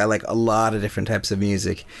music. I like a lot of different types of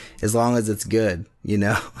music as long as it's good, you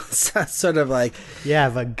know? So sort of like... Yeah,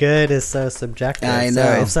 but good is so subjective. I know.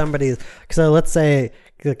 So if somebody... So let's say...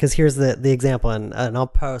 Because here's the example, and I'll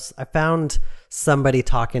post... I found somebody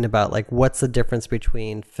talking about like what's the difference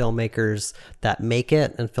between filmmakers that make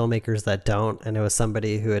it and filmmakers that don't, and it was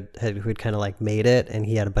somebody who had kind of like made it, and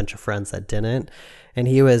he had a bunch of friends that didn't, and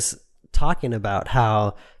he was talking about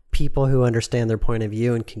how people who understand their point of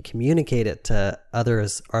view and can communicate it to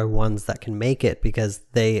others are ones that can make it because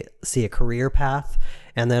they see a career path.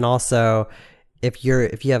 And then also if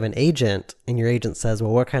you have an agent and your agent says,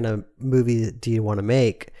 well, what kind of movie do you want to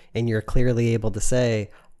make, and you're clearly able to say,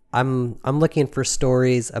 I'm looking for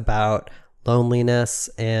stories about loneliness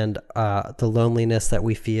and the loneliness that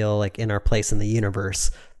we feel like in our place in the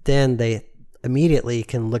universe, then they immediately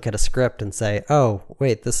can look at a script and say, oh,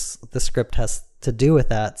 wait, this script has to do with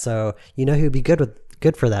that. So you know who'd be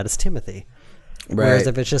good for that is Timothy. Right. Whereas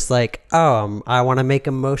if it's just like, oh, I want to make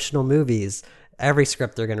emotional movies, every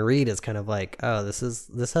script they're going to read is kind of like, oh,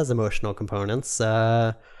 this has emotional components.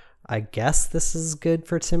 I guess this is good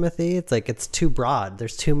for Timothy. It's like it's too broad.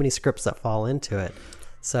 There's too many scripts that fall into it.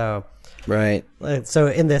 So right. So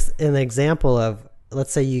in the example of,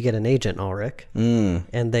 let's say you get an agent, Alrik,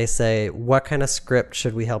 and they say, what kind of script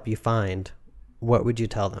should we help you find? What would you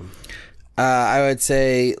tell them? I would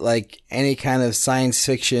say like any kind of science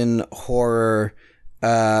fiction horror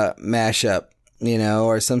mashup, you know,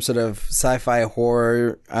 or some sort of sci-fi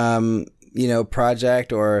horror, you know,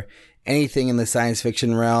 project, or anything in the science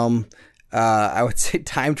fiction realm. I would say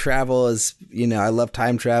time travel is, you know, I love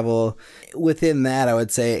time travel. Within that, I would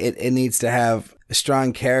say it needs to have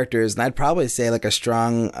strong characters, and I'd probably say like a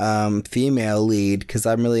strong female lead, because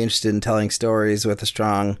I'm really interested in telling stories with a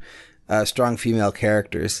strong female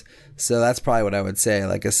characters. So that's probably what I would say,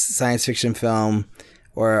 like a science fiction film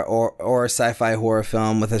or a sci-fi horror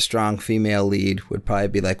film with a strong female lead would probably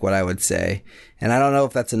be like what I would say. And I don't know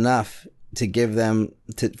if that's enough to give them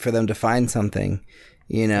for them to find something,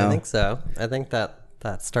 you know. I think so. I think that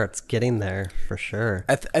starts getting there for sure.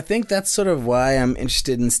 I think that's sort of why I'm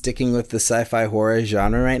interested in sticking with the sci-fi horror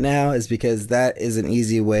genre right now, is because that is an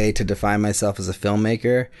easy way to define myself as a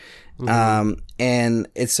filmmaker. And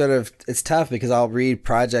it's tough because I'll read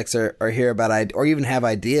projects or hear about or even have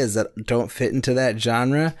ideas that don't fit into that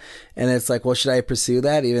genre, and it's like, well, should I pursue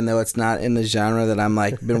that even though it's not in the genre that I'm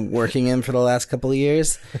like been working in for the last couple of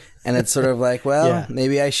years? And it's sort of like, well,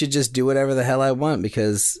 maybe I should just do whatever the hell I want,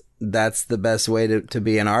 because that's the best way to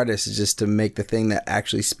be an artist, is just to make the thing that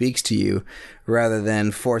actually speaks to you rather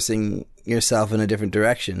than forcing yourself in a different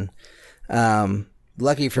direction.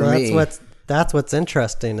 Lucky for me. That's what's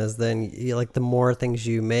interesting, is then like the more things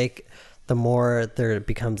you make, the more there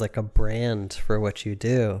becomes like a brand for what you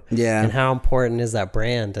do. Yeah. And how important is that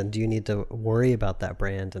brand? And do you need to worry about that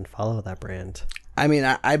brand and follow that brand? I mean,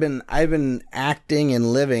 I've been acting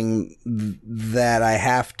and living that I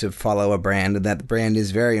have to follow a brand, and that brand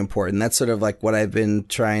is very important. That's sort of like what I've been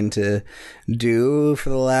trying to do for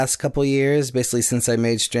the last couple of years, basically since I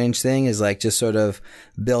made Strange Thing, is like just sort of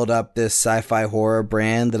build up this sci-fi horror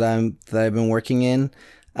brand that I've been working in.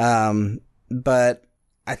 But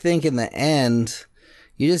I think in the end,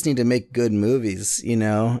 you just need to make good movies, you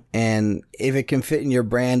know, and if it can fit in your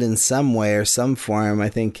brand in some way or some form, I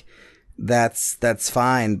think that's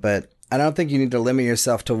fine. But I don't think you need to limit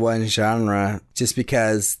yourself to one genre just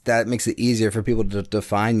because that makes it easier for people to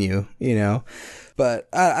define you, you know. But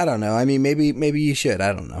I don't know. I mean, maybe you should.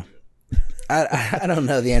 I don't know. I don't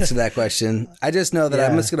know the answer to that question. I just know that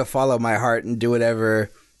I'm just going to follow my heart and do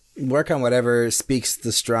whatever, work on whatever speaks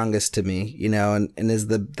the strongest to me, you know, and is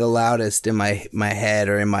the loudest in my head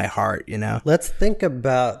or in my heart, you know. Let's think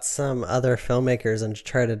about some other filmmakers and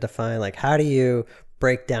try to define, like, how do you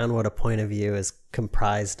break down what a point of view is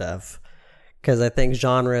comprised of? Because I think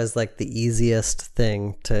genre is like the easiest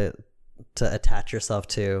thing to attach yourself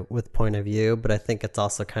to with point of view, but I think it's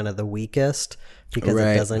also kind of the weakest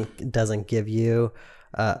because it doesn't give you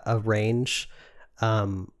a range.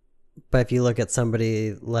 But if you look at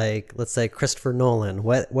somebody like, let's say, Christopher Nolan,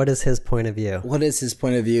 what is his point of view? What is his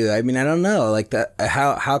point of view? I mean, I don't know. Like that,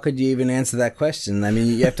 how could you even answer that question? I mean,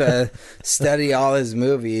 you have to study all his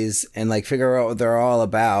movies and like figure out what they're all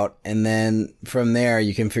about, and then from there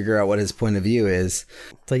you can figure out what his point of view is.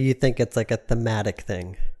 So you think it's like a thematic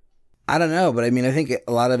thing? I don't know, but I mean, I think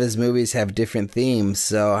a lot of his movies have different themes.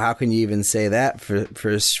 So how can you even say that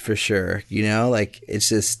for sure? You know, like it's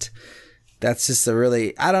just. That's just a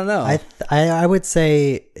really, I don't know. I would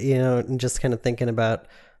say, you know, just kind of thinking about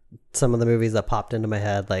some of the movies that popped into my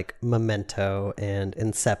head, like Memento and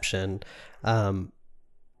Inception.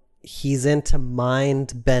 He's into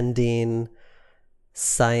mind-bending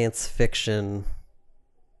science fiction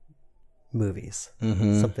movies,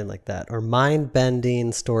 something like that, or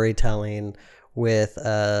mind-bending storytelling with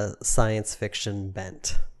a science fiction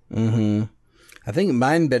bent. I think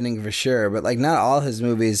mind-bending for sure, but like not all his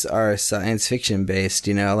movies are science fiction based,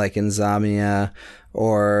 you know, like Insomnia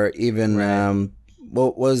or even there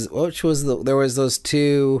was those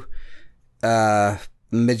two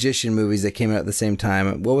magician movies that came out at the same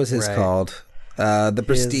time. What was his called? The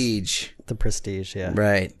Prestige. The Prestige, yeah.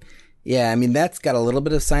 Right. Yeah, I mean that's got a little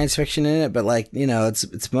bit of science fiction in it, but like, you know,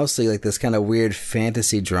 it's mostly like this kind of weird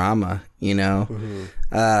fantasy drama, you know.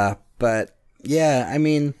 But yeah, I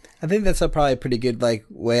mean, I think that's probably a pretty good like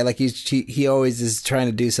way. Like he always is trying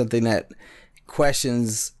to do something that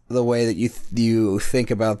questions the way that you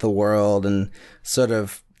think about the world and sort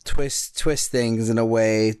of twist things in a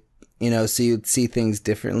way, you know, so you see things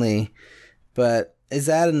differently. But is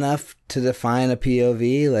that enough to define a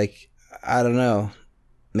POV? Like, I don't know.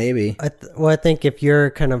 Maybe. I think if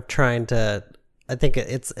you're kind of trying to, I think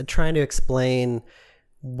it's trying to explain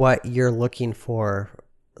what you're looking for,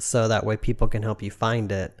 so that way people can help you find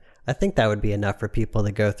it. I think that would be enough for people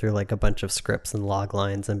to go through like a bunch of scripts and log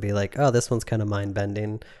lines and be like, oh, this one's kind of mind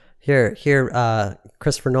bending. Here,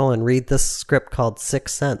 Christopher Nolan, read this script called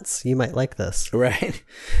Sixth Sense. You might like this. Right.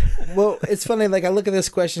 Well, it's funny. Like I look at this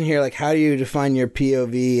question here, like how do you define your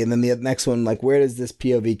POV? And then the next one, like where does this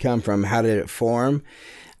POV come from? How did it form?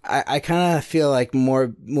 I kind of feel like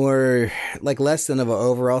more like less than of an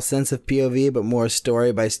overall sense of POV, but more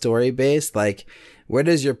story by story based. Like, where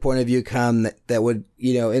does your point of view come that would,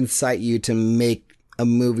 you know, incite you to make a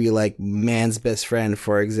movie like Man's Best Friend,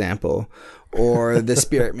 for example, or The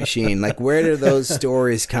Spirit Machine. Like, where do those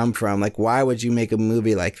stories come from? Like, why would you make a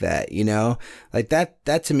movie like that? You know, like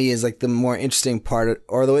that to me is like the more interesting part,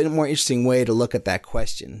 or the more interesting way to look at that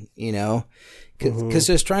question, you know, because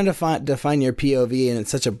just trying to define your POV in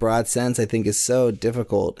such a broad sense, I think is so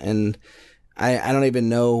difficult. And I don't even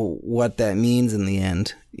know what that means in the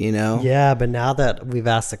end, you know? Yeah, but now that we've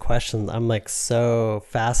asked the questions, I'm like so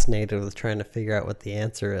fascinated with trying to figure out what the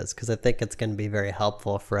answer is, because I think it's going to be very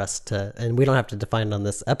helpful for us to, and we don't have to define it on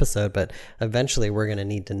this episode, but eventually we're going to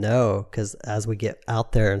need to know, because as we get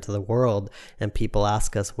out there into the world and people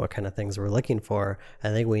ask us what kind of things we're looking for, I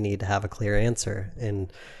think we need to have a clear answer.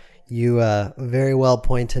 And you very well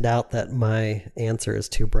pointed out that my answer is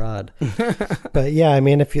too broad. But yeah, I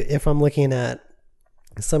mean, if I'm looking at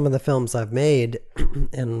some of the films I've made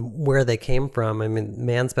and where they came from, I mean,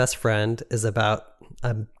 Man's Best Friend is about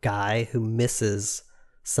a guy who misses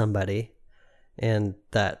somebody, and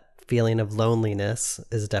that feeling of loneliness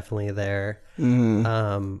is definitely there.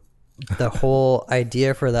 The whole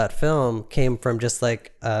idea for that film came from just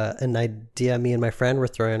like an idea me and my friend were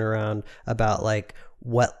throwing around about like,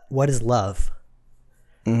 what is love?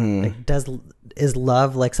 Like, is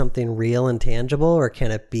love like something real and tangible, or can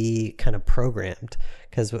it be kind of programmed?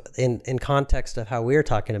 Because in context of how we were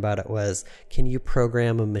talking about it was, can you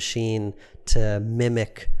program a machine to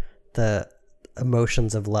mimic the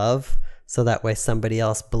emotions of love, so that way somebody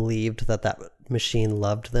else believed that machine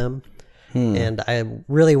loved them? And I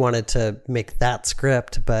really wanted to make that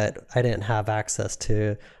script, but I didn't have access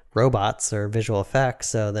to robots or visual effects.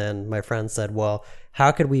 So then my friend said, well,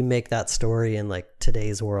 how could we make that story in like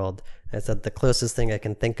today's world? I said, the closest thing I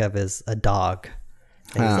can think of is a dog.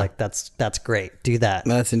 And he's like, that's great. Do that.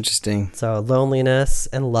 That's interesting. So loneliness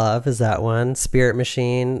and love is that one. Spirit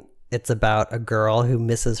Machine, it's about a girl who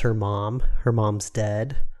misses her mom. Her mom's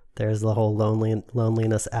dead. There's the whole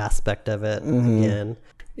loneliness aspect of it again.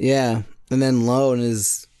 Yeah. And then lone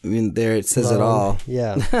is, I mean, there it says it all.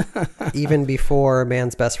 Yeah. Even before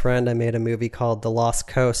Man's Best Friend, I made a movie called The Lost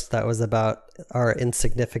Coast that was about our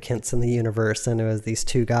insignificance in the universe. And it was these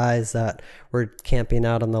two guys that were camping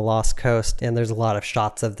out on the Lost Coast. And there's a lot of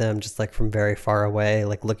shots of them just like from very far away,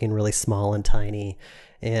 like looking really small and tiny.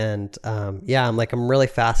 And yeah, I'm really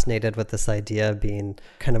fascinated with this idea of being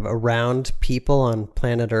kind of around people on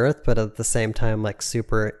planet Earth, but at the same time, like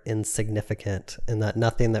super insignificant, and that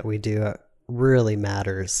nothing that we do really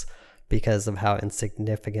matters because of how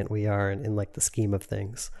insignificant we are in like the scheme of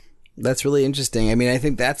things. That's really interesting. I mean, I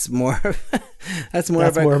think that's more that's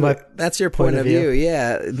your point of view.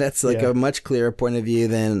 Yeah, that's like a much clearer point of view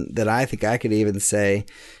than I think I could even say,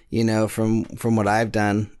 you know, from what I've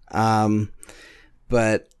done.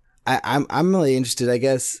 But I'm really interested, I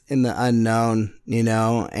guess, in the unknown, you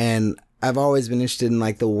know, and I've always been interested in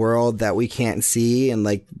like the world that we can't see, and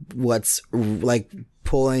like what's like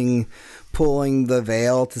pulling the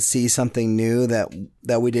veil to see something new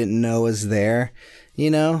that we didn't know was there, you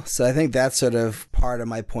know? So I think that's sort of part of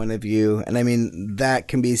my point of view. And I mean, that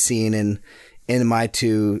can be seen in my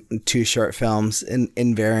two short films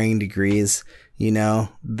in varying degrees, you know?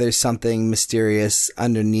 There's something mysterious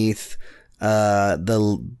underneath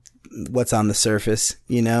what's on the surface,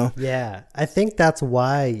 you know? Yeah. I think that's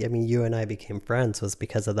why, I mean, you and I became friends, was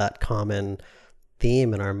because of that common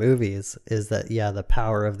theme in our movies, is that, the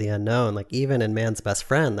power of the unknown. Like even in Man's Best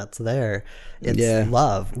Friend, that's there. It's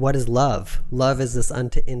love. What is love? Love is this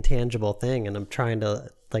intangible thing, and I'm trying to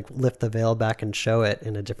like lift the veil back and show it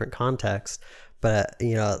in a different context. But,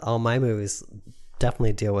 you know, all my movies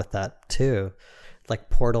definitely deal with that too. Like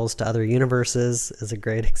portals to other universes is a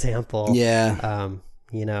great example. Yeah.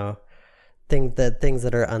 You know, things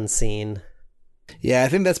that are unseen. Yeah, I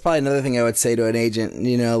think that's probably another thing I would say to an agent,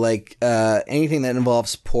 you know, like anything that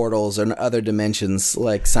involves portals or other dimensions,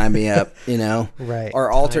 like sign me up, you know. Right.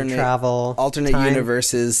 Or time travel, alternate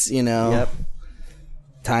universes, you know. Yep.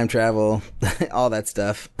 Time travel, all that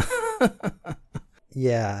stuff.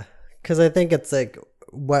 Yeah, because I think it's like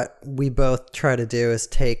what we both try to do is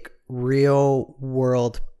take real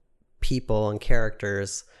world people and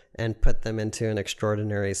characters and put them into an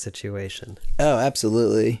extraordinary situation. Oh,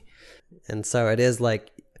 absolutely. And so it is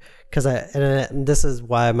like, because and this is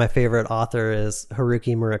why my favorite author is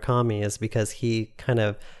Haruki Murakami, is because he kind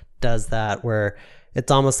of does that, where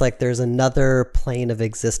it's almost like there's another plane of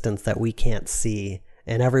existence that we can't see,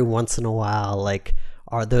 and every once in a while, like,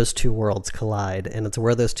 those two worlds collide, and it's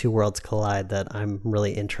where those two worlds collide that I'm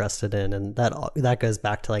really interested in. And that goes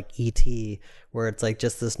back to like E.T., where it's like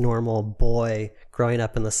just this normal boy growing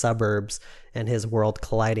up in the suburbs and his world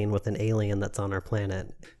colliding with an alien that's on our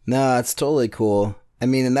planet. No, it's totally cool. I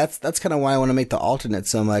mean, and that's kind of why I want to make the alternate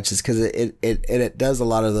so much, is because it does a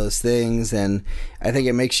lot of those things, and I think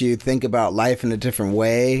it makes you think about life in a different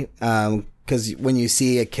way. Because when you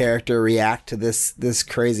see a character react to this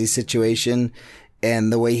crazy situation,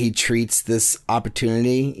 and the way he treats this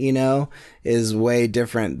opportunity, is way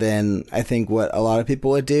different than I think what a lot of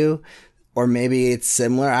people would do. Or maybe it's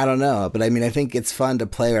similar. I don't know. But I mean, I think it's fun to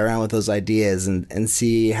play around with those ideas and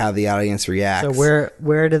see how the audience reacts. So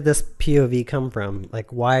where did this POV come from?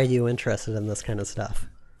 Like, why are you interested in this kind of stuff?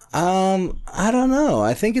 I don't know.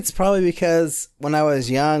 I think it's probably because when I was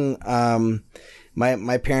young,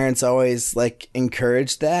 my parents always like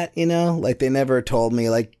encouraged that, like they never told me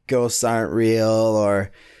like ghosts aren't real,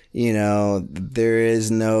 or there is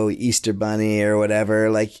no Easter bunny or whatever.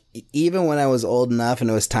 Like even when I was old enough and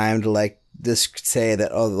it was time to like just say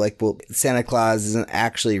that, well, Santa Claus isn't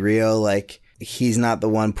actually real, like he's not the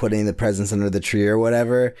one putting the presents under the tree or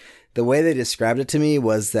whatever. The way they described it to me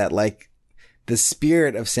was that like the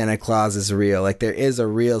spirit of Santa Claus is real. Like there is a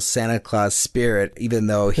real Santa Claus spirit, even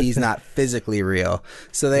though he's not physically real.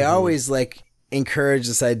 So they always like encourage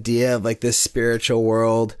this idea of like this spiritual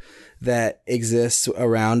world that exists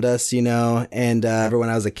around us, and when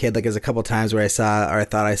I was a kid, like there's a couple times where I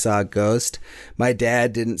thought I saw a ghost. My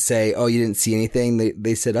dad didn't say, "Oh, you didn't see anything."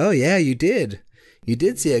 They said, "Oh yeah, you did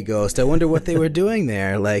see a ghost. I wonder what they were doing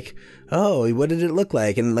there. Like, oh, what did it look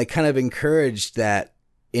like?" And like kind of encouraged that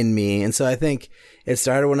in me. And so I think it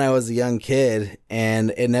started when I was a young kid,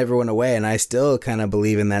 and it never went away. And I still kind of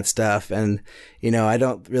believe in that stuff. And, I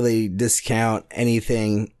don't really discount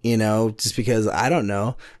anything, just because I don't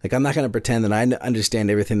know. Like, I'm not going to pretend that I understand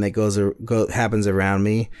everything that happens around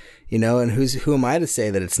me, and who am I to say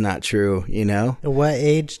that it's not true, At what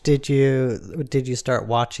age did you start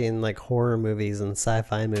watching like horror movies and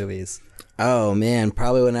sci-fi movies? Oh man,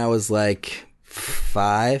 probably when I was like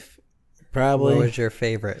 5. Probably. What was your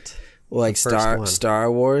favorite? Well, like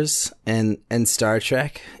Star Wars and Star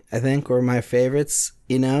Trek, I think, were my favorites.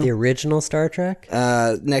 The original Star Trek?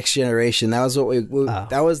 Next Generation. That was what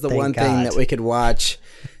that was the one thing that we could watch.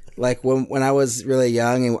 Like when I was really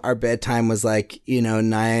young and our bedtime was like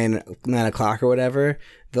 9 o'clock or whatever.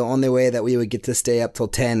 The only way that we would get to stay up till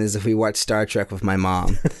 10 is if we watched Star Trek with my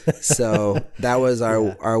mom. So that was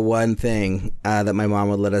our one thing that my mom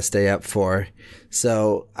would let us stay up for.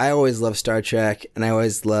 So I always loved Star Trek, and I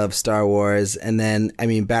always loved Star Wars. And then, I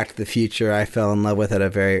mean, Back to the Future, I fell in love with at a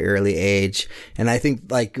very early age. And I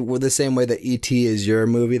think, like, the same way that E.T. is your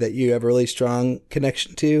movie that you have a really strong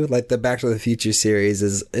connection to, like the Back to the Future series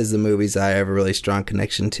is the movies I have a really strong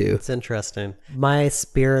connection to. It's interesting. My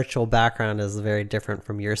spiritual background is very different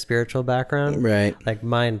from your spiritual background. Right. Like,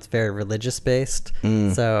 mine's very religious based.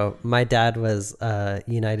 So my dad was a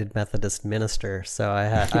United Methodist minister. So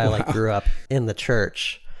I like grew up in the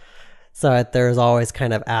church. So there's always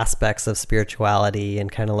kind of aspects of spirituality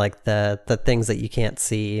and kind of like the things that you can't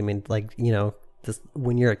see. I mean, like,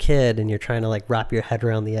 when you're a kid and you're trying to like wrap your head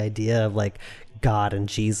around the idea of like God and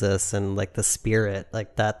Jesus and like the spirit,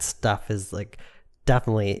 like that stuff is like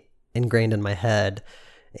definitely ingrained in my head.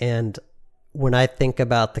 And when I think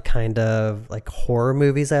about the kind of like horror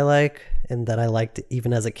movies I like and that I liked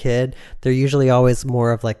even as a kid, they're usually always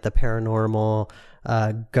more of like the paranormal,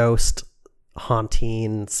 ghost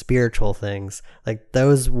haunting, spiritual things. Like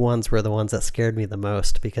those ones were the ones that scared me the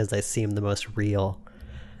most because they seemed the most real.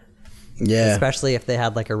 Yeah. Especially if they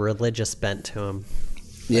had like a religious bent to them.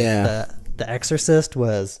 Yeah. Like the Exorcist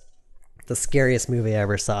was the scariest movie I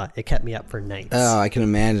ever saw. It kept me up for nights. Oh, I can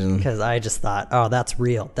imagine. Because I just thought, oh, that's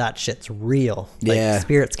real. That shit's real. Like, yeah.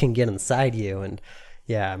 Spirits can get inside you. And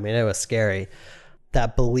yeah, I mean, it was scary.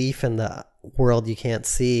 That belief in the world you can't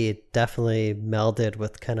see definitely melded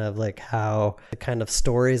with kind of like how the kind of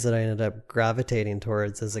stories that I ended up gravitating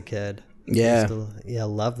towards as a kid. Yeah.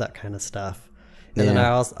 Love that kind of stuff. And then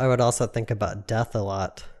I would also think about death a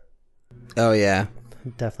lot. Oh yeah.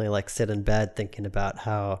 Definitely like sit in bed thinking about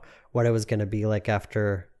what it was going to be like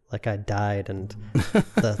after like I died and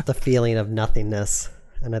the feeling of nothingness.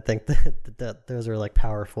 And I think that those are like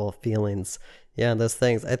powerful feelings. Yeah, those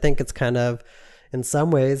things. I think it's kind of, in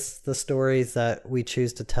some ways, the stories that we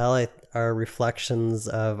choose to tell are reflections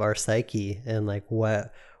of our psyche and like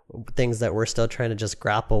what things that we're still trying to just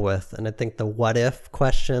grapple with. And I think the what if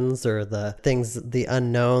questions or the things, the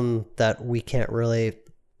unknown that we can't really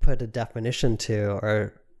put a definition to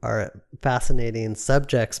are fascinating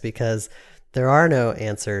subjects because there are no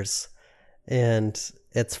answers. And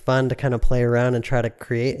it's fun to kind of play around and try to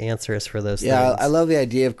create answers for those things. Yeah, I love the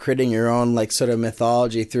idea of creating your own like sort of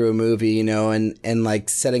mythology through a movie, and like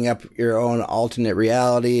setting up your own alternate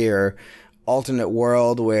reality or alternate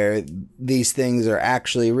world where these things are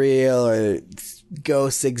actually real or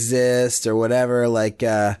ghosts exist or whatever. Like,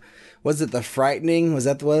 was it The Frightening? Was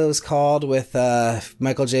that what it was called with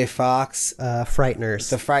Michael J. Fox? Frighteners.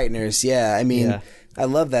 The Frighteners, yeah. I mean, Yeah. I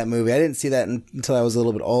love that movie. I didn't see that until I was a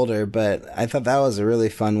little bit older, but I thought that was a really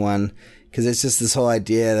fun one because it's just this whole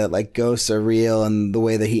idea that like ghosts are real and the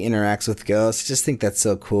way that he interacts with ghosts. I just think that's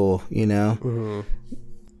so cool, you know? Mm-hmm.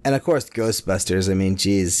 And of course, Ghostbusters. I mean,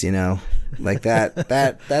 geez, you know, like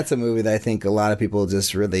that's a movie that I think a lot of people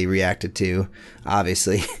just really reacted to,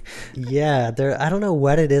 obviously. Yeah, I don't know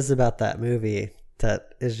what it is about that movie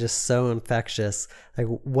that is just so infectious. Like,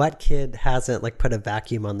 what kid hasn't like put a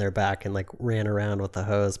vacuum on their back and like ran around with a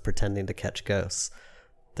hose pretending to catch ghosts?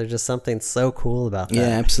 There's just something so cool about that. Yeah,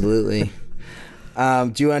 absolutely.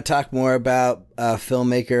 Do you want to talk more about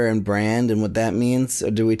filmmaker and brand and what that means?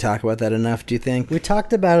 Or do we talk about that enough, do you think? We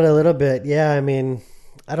talked about it a little bit. Yeah, I mean,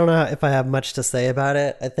 I don't know if I have much to say about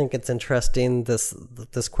it. I think it's interesting, this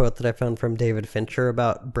quote that I found from David Fincher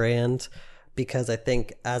about brand, because I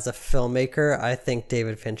think as a filmmaker, I think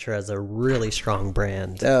David Fincher has a really strong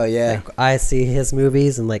brand. Oh, yeah. Like, I see his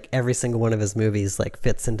movies and like every single one of his movies like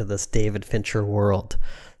fits into this David Fincher world.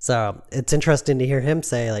 So it's interesting to hear him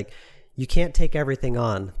say like, you can't take everything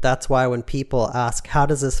on. That's why when people ask, how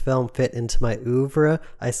does this film fit into my oeuvre?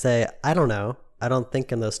 I say, I don't know. I don't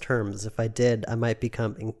think in those terms. If I did, I might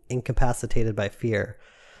become incapacitated by fear.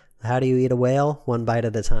 How do you eat a whale? One bite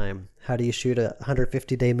at a time. How do you shoot a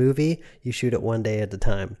 150-day movie? You shoot it one day at a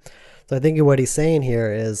time. So I think what he's saying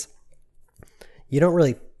here is you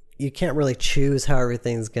can't really choose how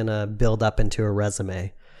everything's going to build up into a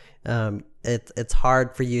resume. It's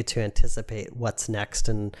hard for you to anticipate what's next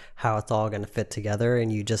and how it's all going to fit together,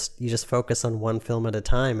 and you just focus on one film at a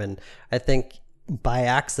time. And I think by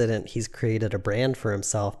accident he's created a brand for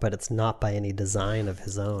himself, but it's not by any design of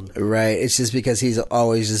his own. Right. It's just because he's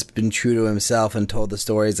always just been true to himself and told the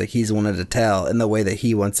stories like he's wanted to tell in the way that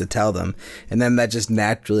he wants to tell them, and then that just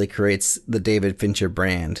naturally creates the David Fincher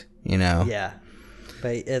brand, you know? Yeah.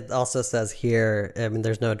 But it also says here, I mean,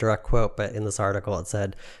 there's no direct quote, but in this article it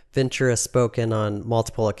said, Fincher has spoken on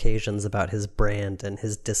multiple occasions about his brand and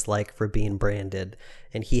his dislike for being branded,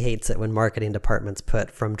 and he hates it when marketing departments put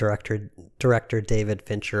from director David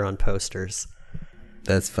Fincher on posters.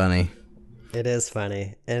 That's funny. It is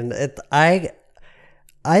funny. And I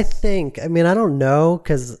think, I mean, I don't know,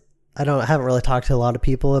 because I haven't really talked to a lot of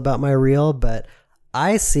people about my reel, but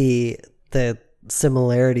I see the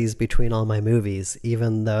similarities between all my movies,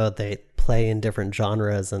 even though they play in different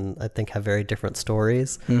genres and I think have very different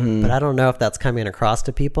stories. Mm-hmm. But I don't know if that's coming across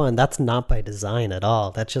to people, and that's not by design at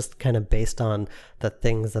all. That's just kind of based on the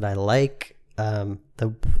things that I like,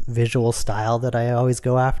 the visual style that I always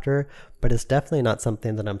go after, but it's definitely not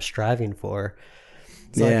something that I'm striving for.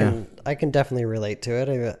 So yeah. I can definitely relate to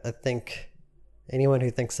it. I think anyone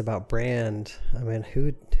who thinks about brand, I mean,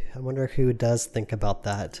 I wonder who does think about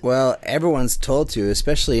that. Well, everyone's told to,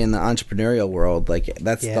 especially in the entrepreneurial world. Like,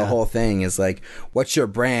 that's the whole thing is like, what's your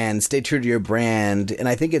brand? Stay true to your brand. And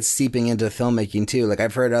I think it's seeping into filmmaking too. Like,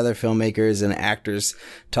 I've heard other filmmakers and actors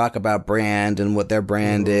talk about brand and what their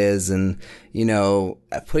brand is, and, you know,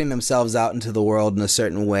 putting themselves out into the world in a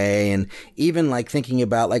certain way, and even like thinking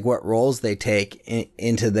about like what roles they take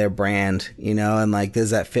into their brand, you know, and like, does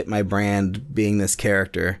that fit my brand being this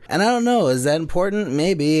character? And I don't know, is that important?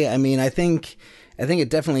 Maybe. I mean, I think it's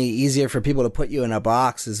definitely easier for people to put you in a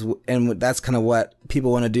box, and that's kind of what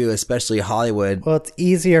people want to do, especially Hollywood. Well, it's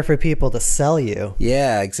easier for people to sell you.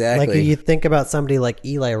 Yeah, exactly. Like, you think about somebody like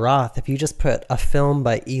Eli Roth. If you just put a film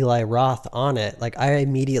by Eli Roth on it, like, I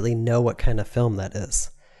immediately know what kind of film that is.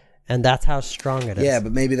 And that's how strong it is. Yeah,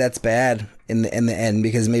 but maybe that's bad in the end,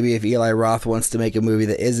 because maybe if Eli Roth wants to make a movie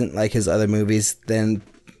that isn't like his other movies, then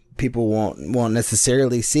people won't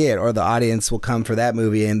necessarily see it, or the audience will come for that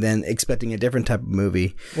movie and then expecting a different type of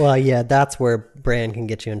movie. Well, yeah, that's where brand can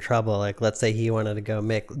get you in trouble. Like, let's say he wanted to go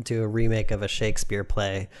do a remake of a Shakespeare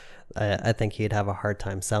play. I think he'd have a hard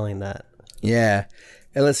time selling that. Yeah.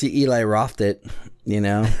 Unless he Eli Rothed it, you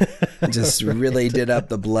know, just really did up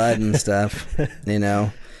the blood and stuff, you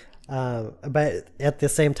know. But at the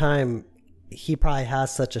same time, he probably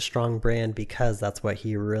has such a strong brand because that's what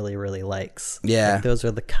he really, really likes. Yeah. Like, those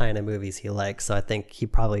are the kind of movies he likes. So I think he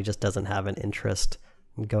probably just doesn't have an interest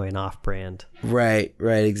in going off brand. Right,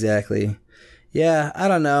 exactly. Yeah, I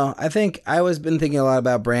don't know. I think I was been thinking a lot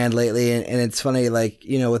about brand lately, and it's funny, like,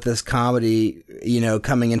 you know, with this comedy, you know,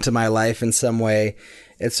 coming into my life in some way,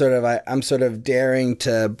 it's sort of, I'm sort of daring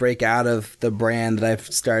to break out of the brand that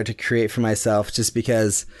I've started to create for myself, just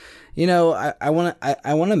because, you know, I want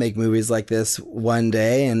to make movies like this one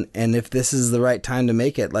day, and if this is the right time to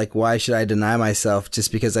make it, like, why should I deny myself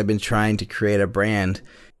just because I've been trying to create a brand?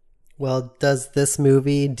 Well, does this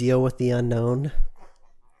movie deal with the unknown?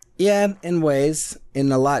 Yeah, in ways,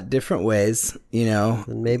 in a lot different ways, you know.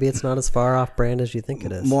 And maybe it's not as far off brand as you think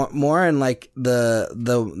it is. More in like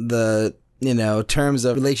the you know, terms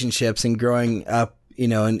of relationships and growing up, you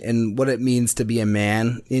know, and what it means to be a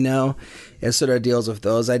man, you know. It sort of deals with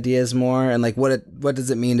those ideas more, and like what does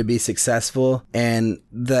it mean to be successful, and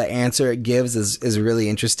the answer it gives is really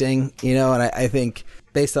interesting, you know. And I think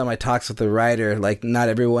based on my talks with the writer, like not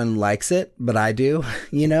everyone likes it, but I do,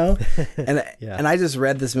 you know. And Yeah. and I just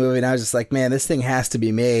read this movie and I was just like, man, this thing has to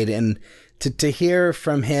be made. And to hear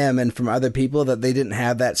from him and from other people that they didn't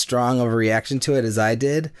have that strong of a reaction to it as I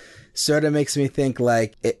did, sort of makes me think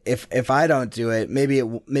like if I don't do it,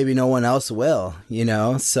 maybe no one else will, you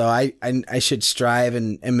know. So I should strive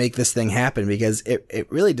and make this thing happen, because it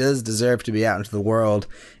really does deserve to be out into the world,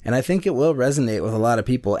 and I think it will resonate with a lot of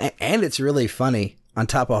people, and it's really funny on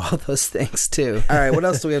top of all those things too. All right, what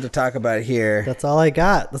else do we have to talk about here? That's all I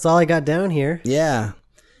got. That's all I got down here. Yeah,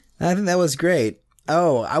 I think that was great.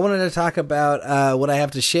 Oh, I wanted to talk about what I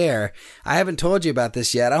have to share. I haven't told you about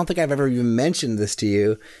this yet. I don't think I've ever even mentioned this to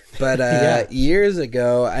you. But Yeah. Years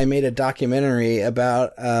ago, I made a documentary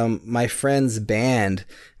about my friend's band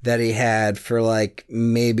that he had for like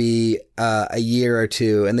maybe a year or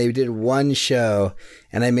two. And they did one show.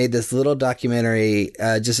 And I made this little documentary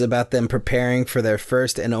just about them preparing for their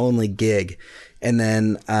first and only gig. And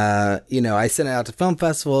then, you know, I sent it out to film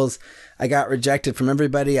festivals. I got rejected from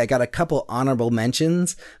everybody. I got a couple honorable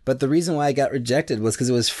mentions, but the reason why I got rejected was because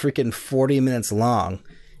it was freaking 40 minutes long.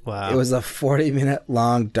 Wow. It was a 40-minute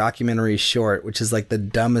long documentary short, which is like the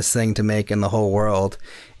dumbest thing to make in the whole world.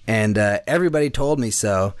 And everybody told me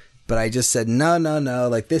so, but I just said, no.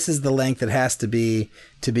 Like, this is the length it has to be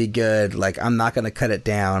good. Like, I'm not going to cut it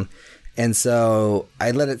down. And so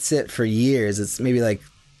I let it sit for years. It's maybe like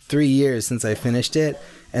 3 years since I finished it.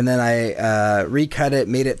 And then I recut it,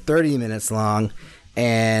 made it 30 minutes long,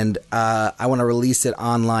 and I want to release it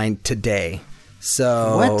online today.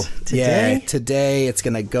 So What? Today? Yeah, today it's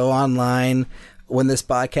going to go online when this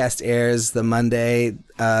podcast airs, the Monday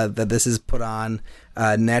that this is put on.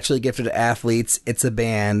 Naturally Gifted Athletes, it's a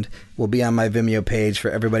band, will be on my Vimeo page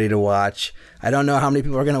for everybody to watch. I don't know how many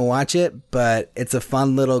people are going to watch it, but it's a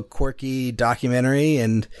fun little quirky documentary,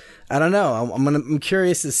 and I don't know. I'm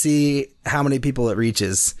curious to see how many people it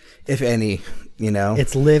reaches, if any. You know,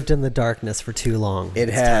 It's lived in the darkness for too long. It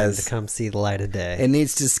It's has. time to come see the light of day. it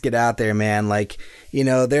needs to just get out there, man. Like, you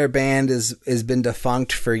know, their band has been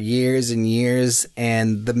defunct for years and years,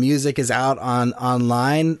 and the music is out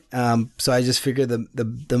online. So I just figured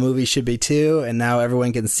the movie should be too, and now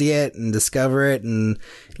everyone can see it and discover it and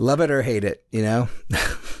love it or hate it. You know,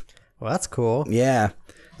 Well, that's cool. yeah.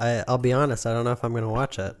 I'll be honest. I don't know if I'm going to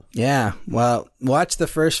watch it. Yeah, well, watch the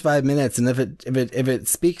first 5 minutes, and if it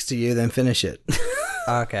speaks to you, then finish it.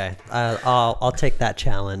 Okay. I'll take that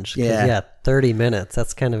challenge. 'Cause, Yeah. 30 minutes.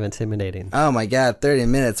 That's kind of intimidating. Oh my God, 30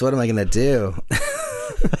 minutes! What am I gonna do?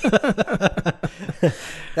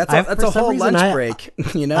 That's a whole lunch break.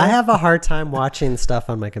 You know? I have a hard time watching stuff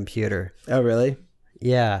on my computer. Oh really?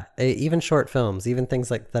 Yeah, even short films, even things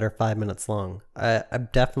like that are 5 minutes long. I'm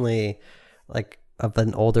definitely like of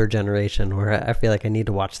an older generation where I feel like I need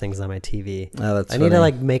to watch things on my TV. Oh, that's I need to funny.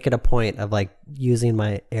 like make it a point of like using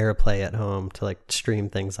my AirPlay at home to like stream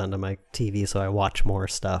things onto my TV so I watch more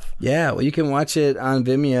stuff. Yeah, well, you can watch it on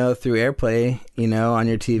Vimeo through AirPlay, you know, on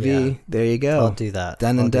your TV. Yeah. There you go. I'll do that.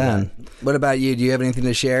 Done I'll and do done. that. What about you? Do you have anything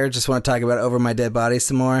to share? Just want to talk about Over My Dead Body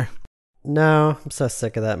some more? No, I'm so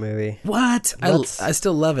sick of that movie. What? I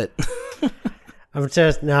still love it. I'm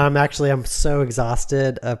so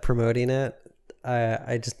exhausted of promoting it.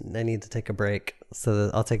 I need to take a break, so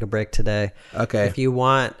I'll take a break today. Okay. If you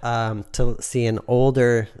want to see an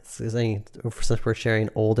older, since we're sharing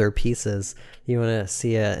older pieces, you want to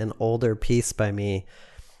see an older piece by me.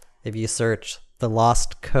 If you search The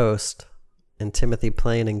Lost Coast and Timothy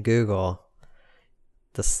Plain in Google,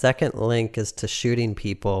 the second link is to Shooting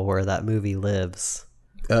People, where that movie lives.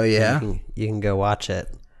 Oh yeah. You can go watch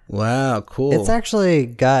it. Wow. Cool. It's actually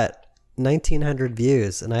got 1,900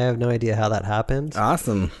 views, and I have no idea how that happened.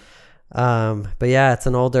 Awesome. But yeah, it's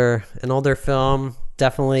an older film.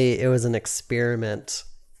 Definitely, it was an experiment.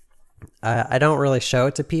 I don't really show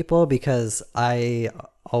it to people because I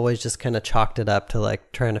always just kind of chalked it up to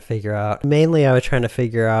like trying to figure out. Mainly, I was trying to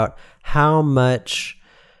figure out how much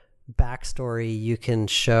backstory you can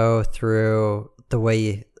show through the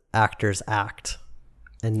way actors act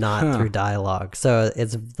and not through dialogue. So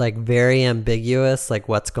it's like very ambiguous, like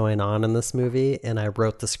what's going on in this movie. And I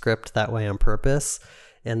wrote the script that way on purpose.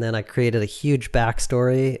 And then I created a huge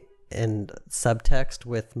backstory and subtext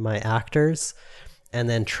with my actors. and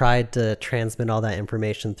then tried to transmit all that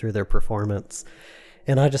information through their performance.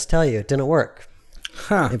 And I just tell you, it didn't work.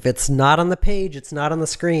 Huh. If it's not on the page, it's not on the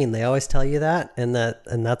screen. They always tell you that, and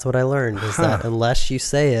that's what I learned is that unless you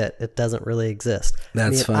say it, it doesn't really exist.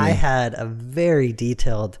 That's funny. I had a very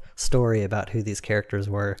detailed story about who these characters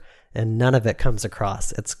were, and none of it comes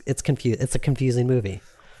across. It's It's a confusing movie.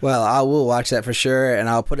 Well, I will watch that for sure, and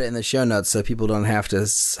I'll put it in the show notes so people don't have to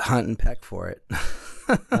hunt and peck for it.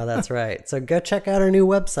 Oh, that's right. So go check out our new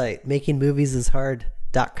website,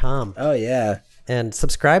 makingmoviesishard.com. Oh, yeah. And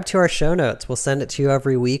subscribe to our show notes. We'll send it to you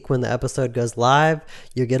every week when the episode goes live.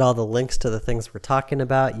 You'll get all the links to the things we're talking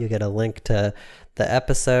about. You get a link to the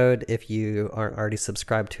episode if you aren't already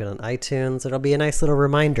subscribed to it on iTunes. It'll be a nice little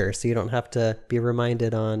reminder so you don't have to be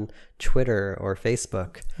reminded on Twitter or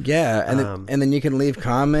Facebook. Yeah, and then you can leave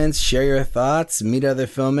comments, share your thoughts, meet other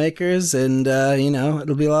filmmakers, and,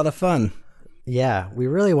 it'll be a lot of fun. Yeah, we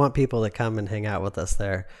really want people to come and hang out with us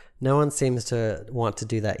there. No one seems to want to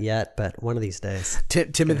do that yet, but one of these days.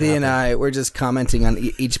 Timothy and I, we're just commenting on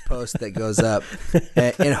each post that goes up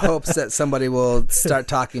in hopes that somebody will start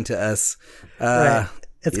talking to us. Right.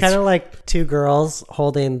 It's kind of like two girls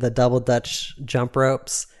holding the double Dutch jump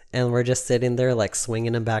ropes, and we're just sitting there like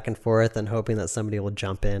swinging them back and forth and hoping that somebody will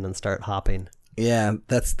jump in and start hopping. Yeah,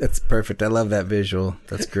 that's perfect. I love that visual.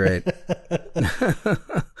 That's great.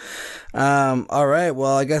 All right.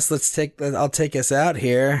 Well, I guess I'll take us out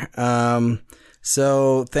here.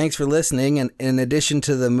 So thanks for listening. And in addition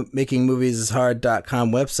to the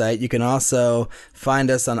makingmoviesishard.com website, you can also find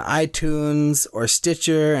us on iTunes or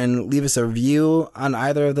Stitcher and leave us a review on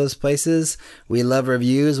either of those places. We love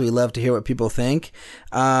reviews. We love to hear what people think.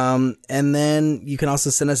 And then you can also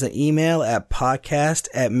send us an email at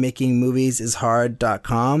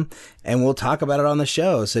podcast@makingmoviesishard.com, and we'll talk about it on the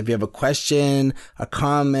show. So if you have a question, a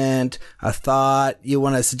comment, a thought, you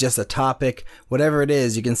want to suggest a topic, whatever it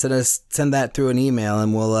is, you can send that through an email,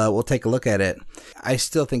 and we'll take a look at it. I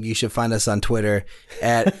still think you should find us on Twitter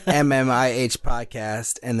at MMIH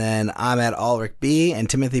Podcast, and then I'm at Alrik B. And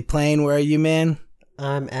Timothy Plain, where are you, man?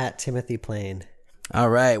 I'm at Timothy Plain. All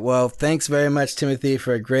right. Well, thanks very much, Timothy,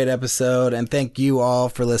 for a great episode, and thank you all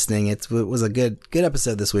for listening. It was a good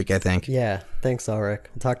episode this week, I think. Yeah. Thanks, Alrik.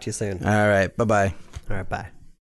 I'll talk to you soon. All right. Bye-bye. All right. Bye.